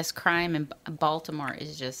 I guess crime in Baltimore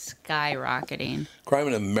is just skyrocketing. Crime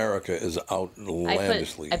in America is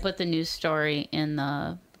outlandishly. I put the news story in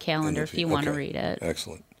the calendar if you want to read it.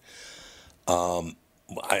 Excellent.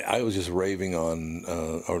 I was just raving on,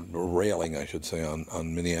 or railing, I should say,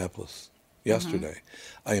 on Minneapolis yesterday.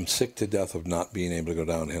 I am sick to death of not being able to go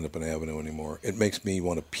down Hennepin Avenue anymore. It makes me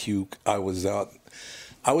want to puke. I was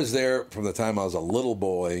there from the time I was a little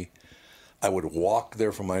boy. I would walk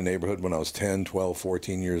there from my neighborhood when I was 10, 12,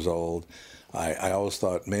 14 years old. I always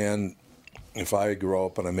thought, man, if I grow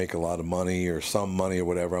up and I make a lot of money or some money or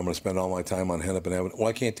whatever, I'm going to spend all my time on Hennepin Avenue. Well,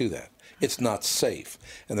 I can't do that. It's not safe.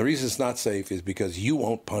 And the reason it's not safe is because you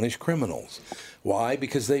won't punish criminals. Why?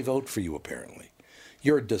 Because they vote for you, apparently.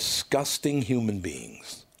 You're disgusting human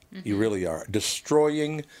beings. You really are.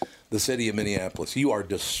 Destroying the city of Minneapolis. You are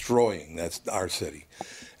destroying our city.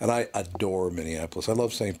 And I adore Minneapolis. I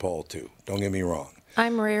love St. Paul, too. Don't get me wrong.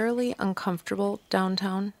 I'm rarely uncomfortable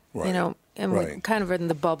downtown. Right. You know, and we're kind of in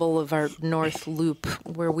the bubble of our North Loop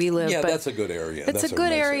where we live. Yeah, but that's a good area. It's that's a good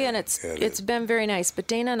nice area, and it's been very nice. But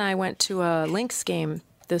Dana and I went to a Lynx game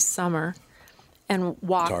this summer and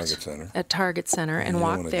walked at Target Center and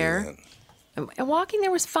walked there. And walking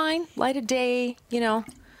there was fine, light of day, you know.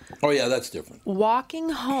 Oh, yeah, that's different. Walking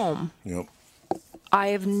home, I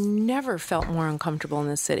have never felt more uncomfortable in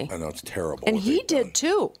this city. I know, it's terrible. And he did,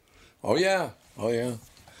 too. Oh, yeah. Oh, yeah.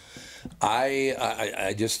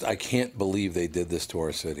 I can't believe they did this to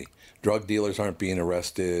our city. Drug dealers aren't being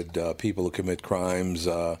arrested. People who commit crimes.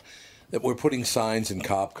 That we're putting signs in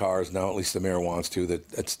cop cars now, at least the mayor wants to,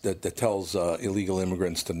 that tells illegal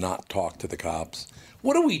immigrants to not talk to the cops.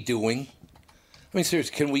 What are we doing? I mean,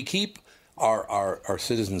 seriously, can we keep our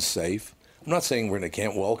citizens safe? I'm not saying we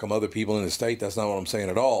can't welcome other people in the state. That's not what I'm saying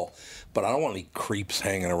at all. But I don't want any creeps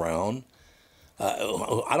hanging around.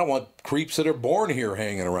 I don't want creeps that are born here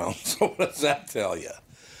hanging around. So what does that tell you?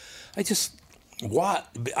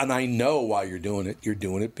 And I know why you're doing it. You're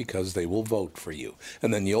doing it because they will vote for you.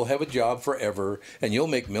 And then you'll have a job forever, and you'll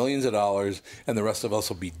make millions of dollars, and the rest of us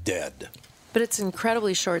will be dead. But it's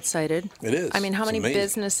incredibly short-sighted. It is. I mean, how many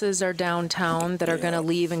businesses are downtown that are going to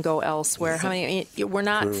leave and go elsewhere? How many? We're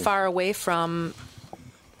not far away from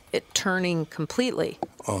it turning completely.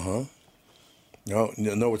 No,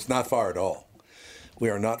 it's not far at all. We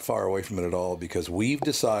are not far away from it at all because we've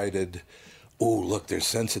decided, look, there's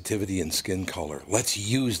sensitivity in skin color. Let's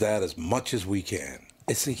use that as much as we can.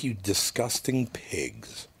 It's like, you disgusting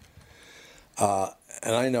pigs.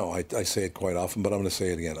 And I know I say it quite often, but I'm going to say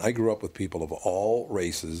it again. I grew up with people of all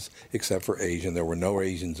races except for Asian. There were no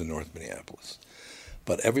Asians in North Minneapolis.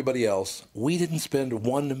 But everybody else, we didn't spend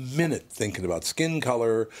 1 minute thinking about skin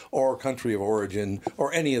color or country of origin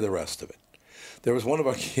or any of the rest of it. There was one of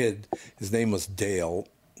our kids, his name was Dale,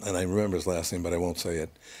 and I remember his last name, but I won't say it.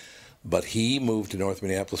 But he moved to North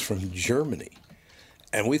Minneapolis from Germany.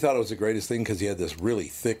 And we thought it was the greatest thing because he had this really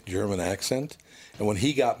thick German accent. And when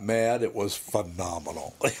he got mad, it was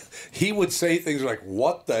phenomenal. He would say things like,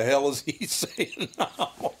 what the hell is he saying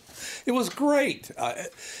now? It was great.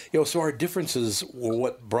 So our differences were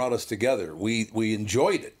what brought us together. We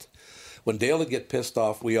enjoyed it. When Dale would get pissed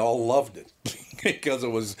off, we all loved it because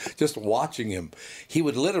it was just watching him. He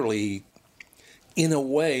would literally, in a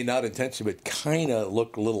way, not intentionally, but kind of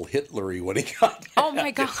look a little Hitler-y when he got mad. Oh,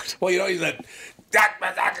 my God. Well, he's that...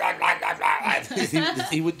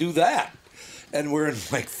 he would do that. And we're in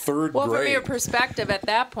third grade. Well, from your perspective at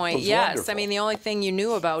that point, yes. Wonderful. I mean, the only thing you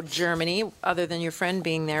knew about Germany, other than your friend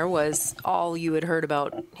being there, was all you had heard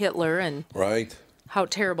about Hitler and how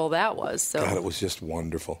terrible that was. So. God, it was just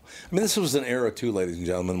wonderful. I mean, this was an era, too, ladies and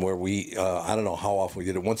gentlemen, where we, I don't know how often we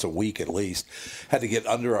did it, once a week at least, had to get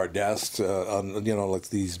under our desks on, like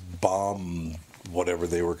these bomb, whatever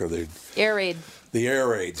they were. Air raid. The air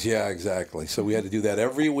raids, yeah, exactly. So we had to do that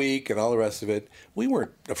every week and all the rest of it. We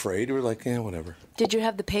weren't afraid. We were like, whatever. Did you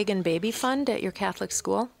have the Pagan Baby Fund at your Catholic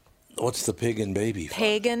school? What's the Pagan Baby Fund?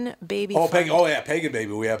 Pagan Baby Fund. Pagan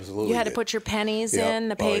Baby. We absolutely You had to did. put your pennies in,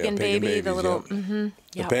 the Pagan Baby, babies, the little...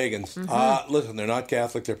 The pagans. Listen, they're not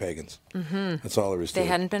Catholic, they're pagans. That's all there is to it. They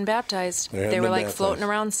hadn't been baptized. They were like floating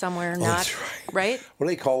around somewhere, that's right? What do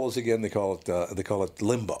they call those again? They call it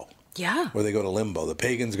limbo. Yeah. Where they go to limbo. The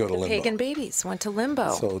pagans go to limbo. Pagan babies went to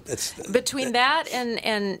limbo. So it's between that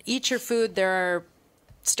and eat your food, there are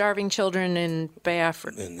starving children in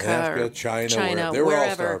Africa, China, they were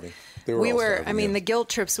wherever. all starving. The guilt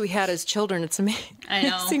trips we had as children, it's amazing. I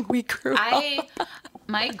know. We grew up.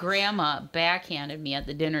 My grandma backhanded me at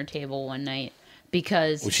the dinner table one night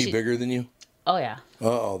because was she bigger than you? Oh, yeah.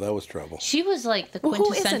 Uh-oh, that was trouble. She was like the Well,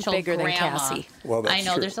 who isn't quintessential bigger than grandma. Cassie? Well, that's I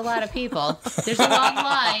know, true. there's a lot of people. There's a long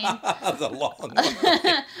line. The long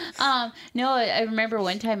line. No, I remember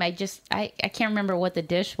one time I can't remember what the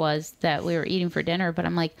dish was that we were eating for dinner, but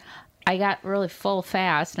I'm like, I got really full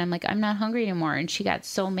fast, and I'm like, I'm not hungry anymore. And she got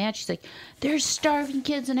so mad. She's like, there's starving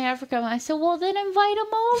kids in Africa. And I said, well, then invite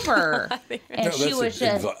them over. And she was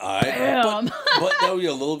just, bam. But no,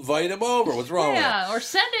 you'll invite them over. What's wrong with that? Yeah, or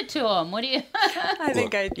send it to them. What do you?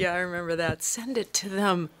 I remember that. Send it to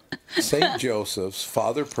them. St. Joseph's,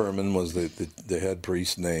 Father Perman was the head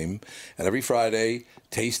priest's name. And every Friday,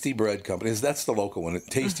 Tasty Bread Company, that's the local one.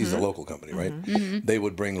 Tasty's the local company, right? They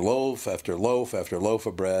would bring loaf after loaf after loaf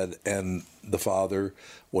of bread, and the father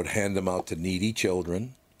would hand them out to needy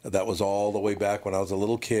children. That was all the way back when I was a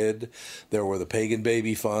little kid. There were the pagan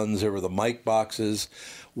baby funds. There were the Mike boxes.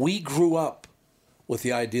 We grew up with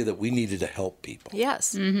the idea that we needed to help people.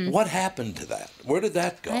 Yes. What happened to that? Where did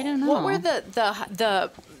that go? I don't know. What were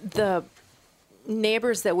the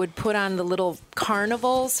neighbors that would put on the little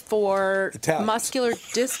carnivals for Italians. muscular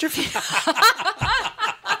dystrophy?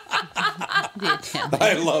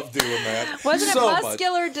 I love doing that. Wasn't so it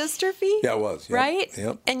muscular dystrophy? Yeah, it was. Yep. Right?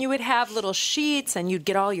 Yep. And you would have little sheets, and you'd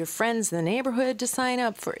get all your friends in the neighborhood to sign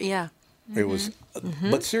up for, It was,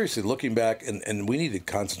 but seriously, looking back, and we need to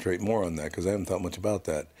concentrate more on that because I haven't thought much about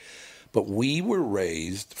that. But we were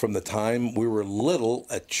raised from the time we were little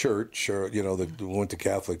at church, or we went to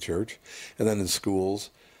Catholic church, and then in schools.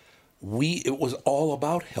 It was all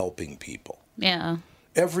about helping people. Yeah.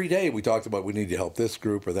 Every day we talked about we need to help this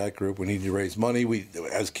group or that group. We need to raise money. We,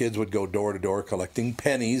 as kids, would go door to door collecting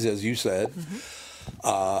pennies, as you said.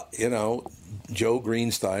 Joe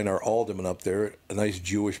Greenstein, our alderman up there, a nice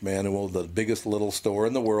Jewish man who owned the biggest little store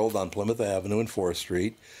in the world on Plymouth Avenue and 4th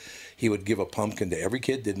Street. He would give a pumpkin to every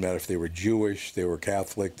kid. Didn't matter if they were Jewish, they were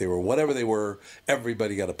Catholic, they were whatever they were.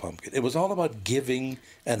 Everybody got a pumpkin. It was all about giving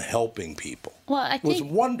and helping people. Well, it was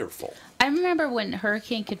wonderful. I remember when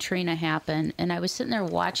Hurricane Katrina happened, and I was sitting there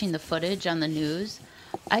watching the footage on the news.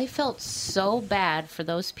 I felt so bad for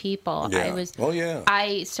those people. Yeah.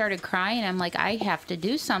 I started crying. I'm like, I have to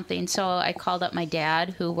do something. So I called up my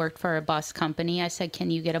dad, who worked for a bus company. I said, can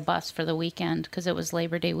you get a bus for the weekend? Because it was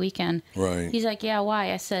Labor Day weekend. Right. He's like, yeah,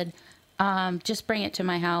 why? I said, just bring it to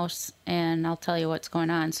my house, and I'll tell you what's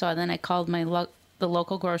going on. So then I called the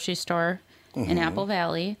local grocery store in Apple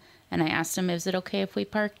Valley, and I asked them, is it okay if we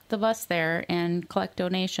park the bus there and collect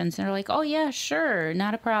donations? And they're like, oh, yeah, sure,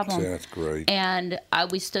 not a problem. That's great. And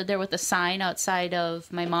we stood there with a sign outside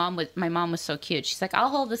of my mom. My mom was so cute. She's like, I'll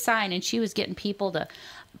hold the sign. And she was getting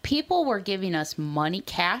people were giving us money,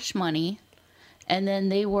 cash money. And then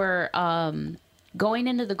they were going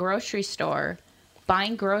into the grocery store,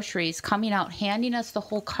 buying groceries, coming out, handing us the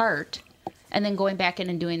whole cart, and then going back in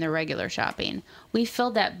and doing their regular shopping. We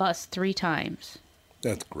filled that bus 3 times.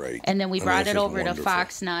 That's great. And then we brought it over to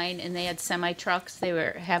Fox 9, and they had semi-trucks. They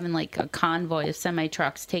were having like a convoy of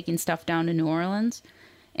semi-trucks taking stuff down to New Orleans.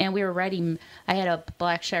 And we were writing, I had a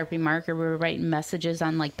black Sharpie marker. We were writing messages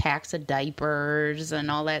on like packs of diapers and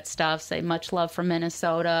all that stuff. Say, much love from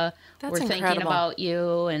Minnesota. That's We're incredible. thinking about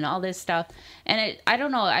you and all this stuff. And I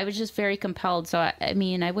don't know, I was just very compelled. So,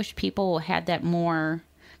 I wish people had that more.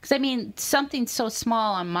 Because, something so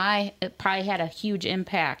small it probably had a huge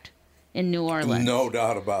impact in New Orleans. No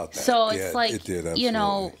doubt about that. So it's it did,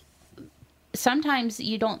 absolutely. Sometimes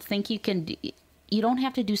you don't think you don't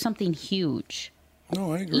have to do something huge.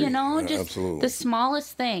 No, I agree. Just absolutely. the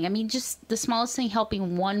smallest thing. Just the smallest thing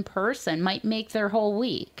helping one person might make their whole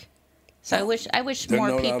week. So I wish There's more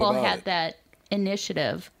no doubt people about had it. that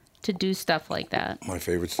initiative to do stuff like that. My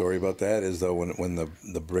favorite story about that is, though, when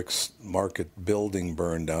the Bricks Market building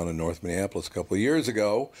burned down in North Minneapolis a couple of years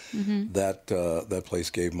ago, that place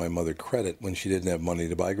gave my mother credit when she didn't have money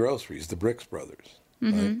to buy groceries. The Bricks brothers,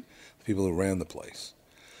 right? The people who ran the place.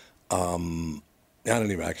 I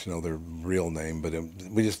don't even actually know their real name, but it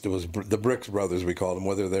was the Bricks brothers, we called them.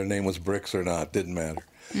 Whether their name was Bricks or not, didn't matter.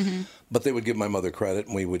 But they would give my mother credit,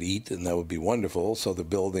 and we would eat, and that would be wonderful. So the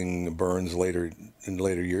building burns in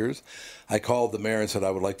later years. I called the mayor and said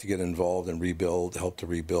I would like to get involved and help to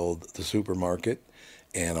rebuild the supermarket,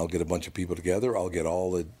 and I'll get a bunch of people together. I'll get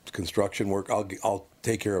all the construction work. I'll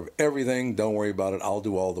take care of everything. Don't worry about it. I'll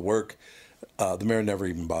do all the work. The mayor never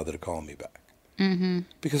even bothered to call me back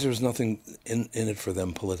because there was nothing in it for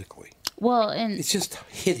them politically. Well, and it's just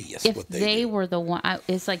hideous. If what they were the one,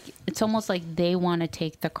 it's almost like they want to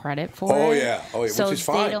take the credit for it. Oh yeah, So which is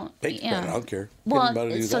fine. they don't- Take the yeah. credit. I don't care.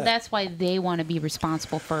 Well, so that's why they want to be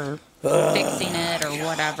responsible for fixing it or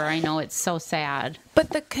whatever. I know it's so sad.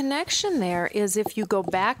 But the connection there is if you go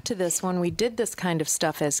back to this when we did this kind of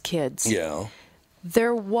stuff as kids. Yeah.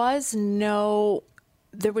 There was nothing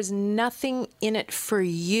in it for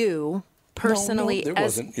you personally there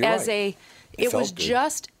wasn't. You're right.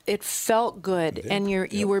 It felt good, and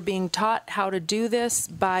you were being taught how to do this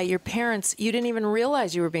by your parents. You didn't even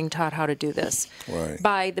realize you were being taught how to do this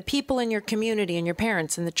by the people in your community and your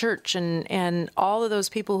parents and the church and all of those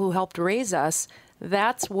people who helped raise us.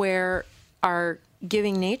 That's where our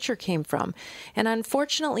giving nature came from. And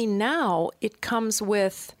unfortunately now it comes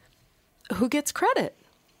with who gets credit.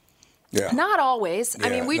 Yeah. Not always. Yeah, I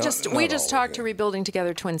mean, we not just always, talked to Rebuilding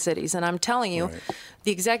Together Twin Cities, and I'm telling you,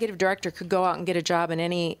 the executive director could go out and get a job in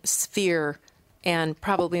any sphere and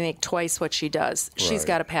probably make twice what she does. She's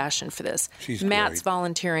got a passion for this. Matt's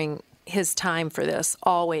volunteering his time for this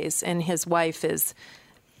always, and his wife is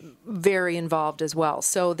very involved as well.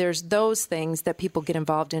 So there's those things that people get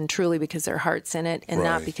involved in truly because their heart's in it and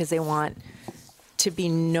not because they want to be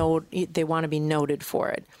they want to be noted for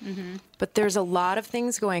it. Mm-hmm. But there's a lot of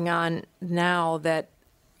things going on now that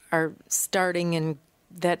are starting and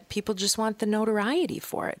that people just want the notoriety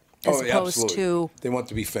for it as opposed to they want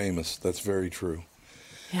to be famous. That's very true.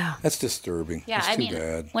 Yeah. That's disturbing. Yeah, it's too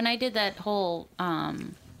bad. When I did that whole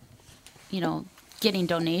getting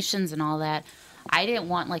donations and all that, I didn't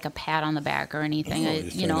want like a pat on the back or anything.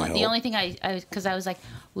 The only thing because I was like,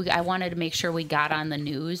 I wanted to make sure we got on the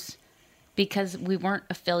news because we weren't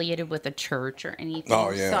affiliated with a church or anything.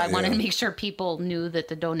 Oh, yeah, so I wanted to make sure people knew that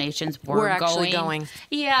the donations were actually going.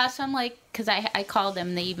 Yeah, so I'm like, because I called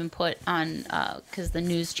them, they even put on, because the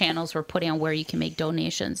news channels were putting on where you can make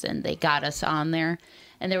donations, and they got us on there.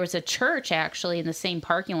 And there was a church actually in the same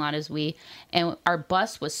parking lot as we, and our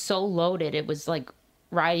bus was so loaded, it was like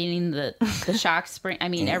riding the shock spring. I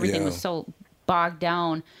mean, everything was so bogged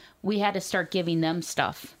down. We had to start giving them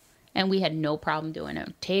stuff. And we had no problem doing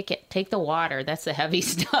it. Take the water. That's the heavy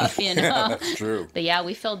stuff, you know. That's true. But yeah,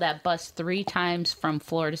 we filled that bus 3 times from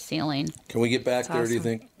floor to ceiling. Can we get back there? Do you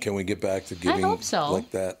think? Can we get back to giving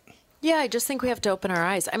like that? Yeah, I just think we have to open our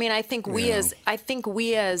eyes. I mean, I think we as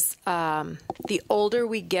the older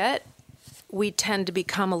we get, we tend to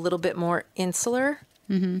become a little bit more insular.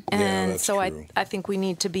 Mm-hmm. And so I think we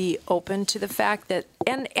need to be open to the fact that,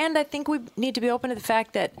 and I think we need to be open to the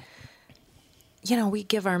fact that, we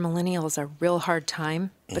give our millennials a real hard time,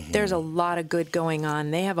 but there's a lot of good going on.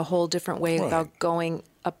 They have a whole different way about going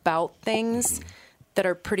about things that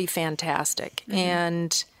are pretty fantastic. Mm-hmm.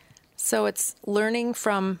 And so it's learning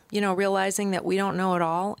from, realizing that we don't know it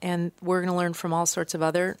all, and we're going to learn from all sorts of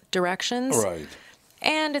other directions. Right.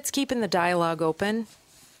 And it's keeping the dialogue open.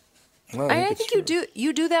 Well, I think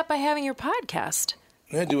you do that by having your podcast.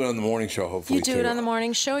 I do it on the morning show, hopefully. You do it on the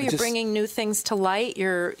morning show. You're bringing new things to light.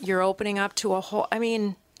 You're opening up to a whole. I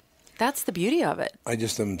mean, that's the beauty of it. I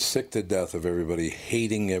just am sick to death of everybody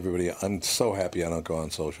hating everybody. I'm so happy I don't go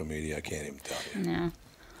on social media. I can't even tell you. No.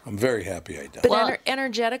 I'm very happy I don't. But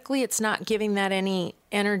energetically, it's not giving that any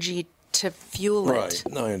energy to fuel it. Right.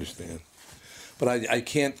 No, I understand. But I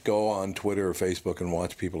can't go on Twitter or Facebook and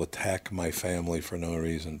watch people attack my family for no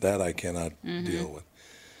reason. That I cannot deal with.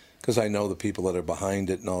 Because I know the people that are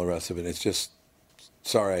behind it and all the rest of it. It's just,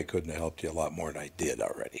 sorry I couldn't have helped you a lot more than I did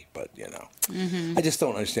already. But, I just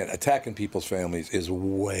don't understand. Attacking people's families is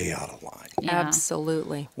way out of line. Yeah.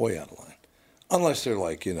 Absolutely. Way out of line. Unless they're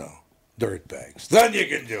like, dirt bags. Then you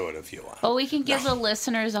can do it if you want. Well, we can give the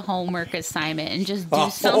listeners a homework assignment and just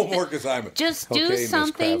do something. Homework assignment. Just do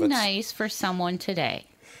something nice for someone today.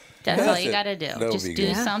 That's all you got to do. Just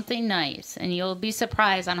do something nice, and you'll be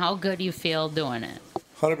surprised on how good you feel doing it.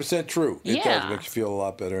 100% true. It does make you feel a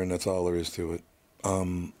lot better, and that's all there is to it.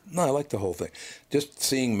 No, I like the whole thing. Just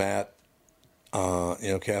seeing Matt,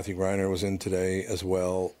 Kathy Griner was in today as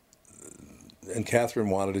well, and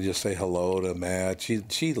Catherine wanted to just say hello to Matt.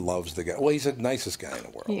 She loves the guy. Well, he's the nicest guy in the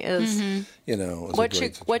world. He is. Mm-hmm.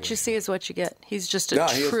 What you see is what you get. He's just a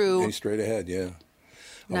true. He's straight ahead. Yeah,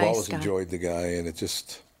 nice I've always guy. enjoyed the guy, and it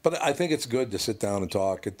just. But I think it's good to sit down and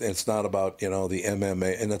talk. It's not about, the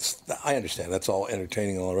MMA, and I understand. That's all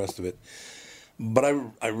entertaining and all the rest of it. But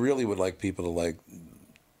I really would like people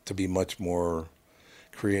to be much more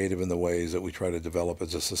creative in the ways that we try to develop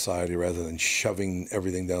as a society rather than shoving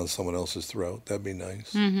everything down someone else's throat. That'd be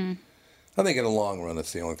nice. Mm-hmm. I think in the long run,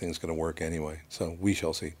 it's the only thing that's going to work anyway. So we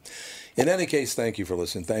shall see. In any case, thank you for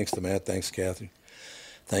listening. Thanks to Matt. Thanks, Kathy.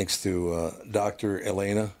 Thanks to Dr.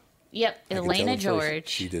 Elena Yep, Elena George.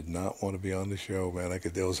 She did not want to be on the show, man.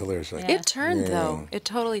 It was hilarious. Yeah. It turned, though. It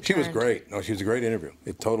totally turned. She was great. No, she was a great interview.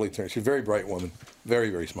 It totally turned. She's a very bright woman. Very,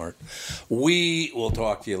 very smart. We will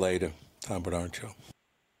talk to you later. Tom Bernard Show.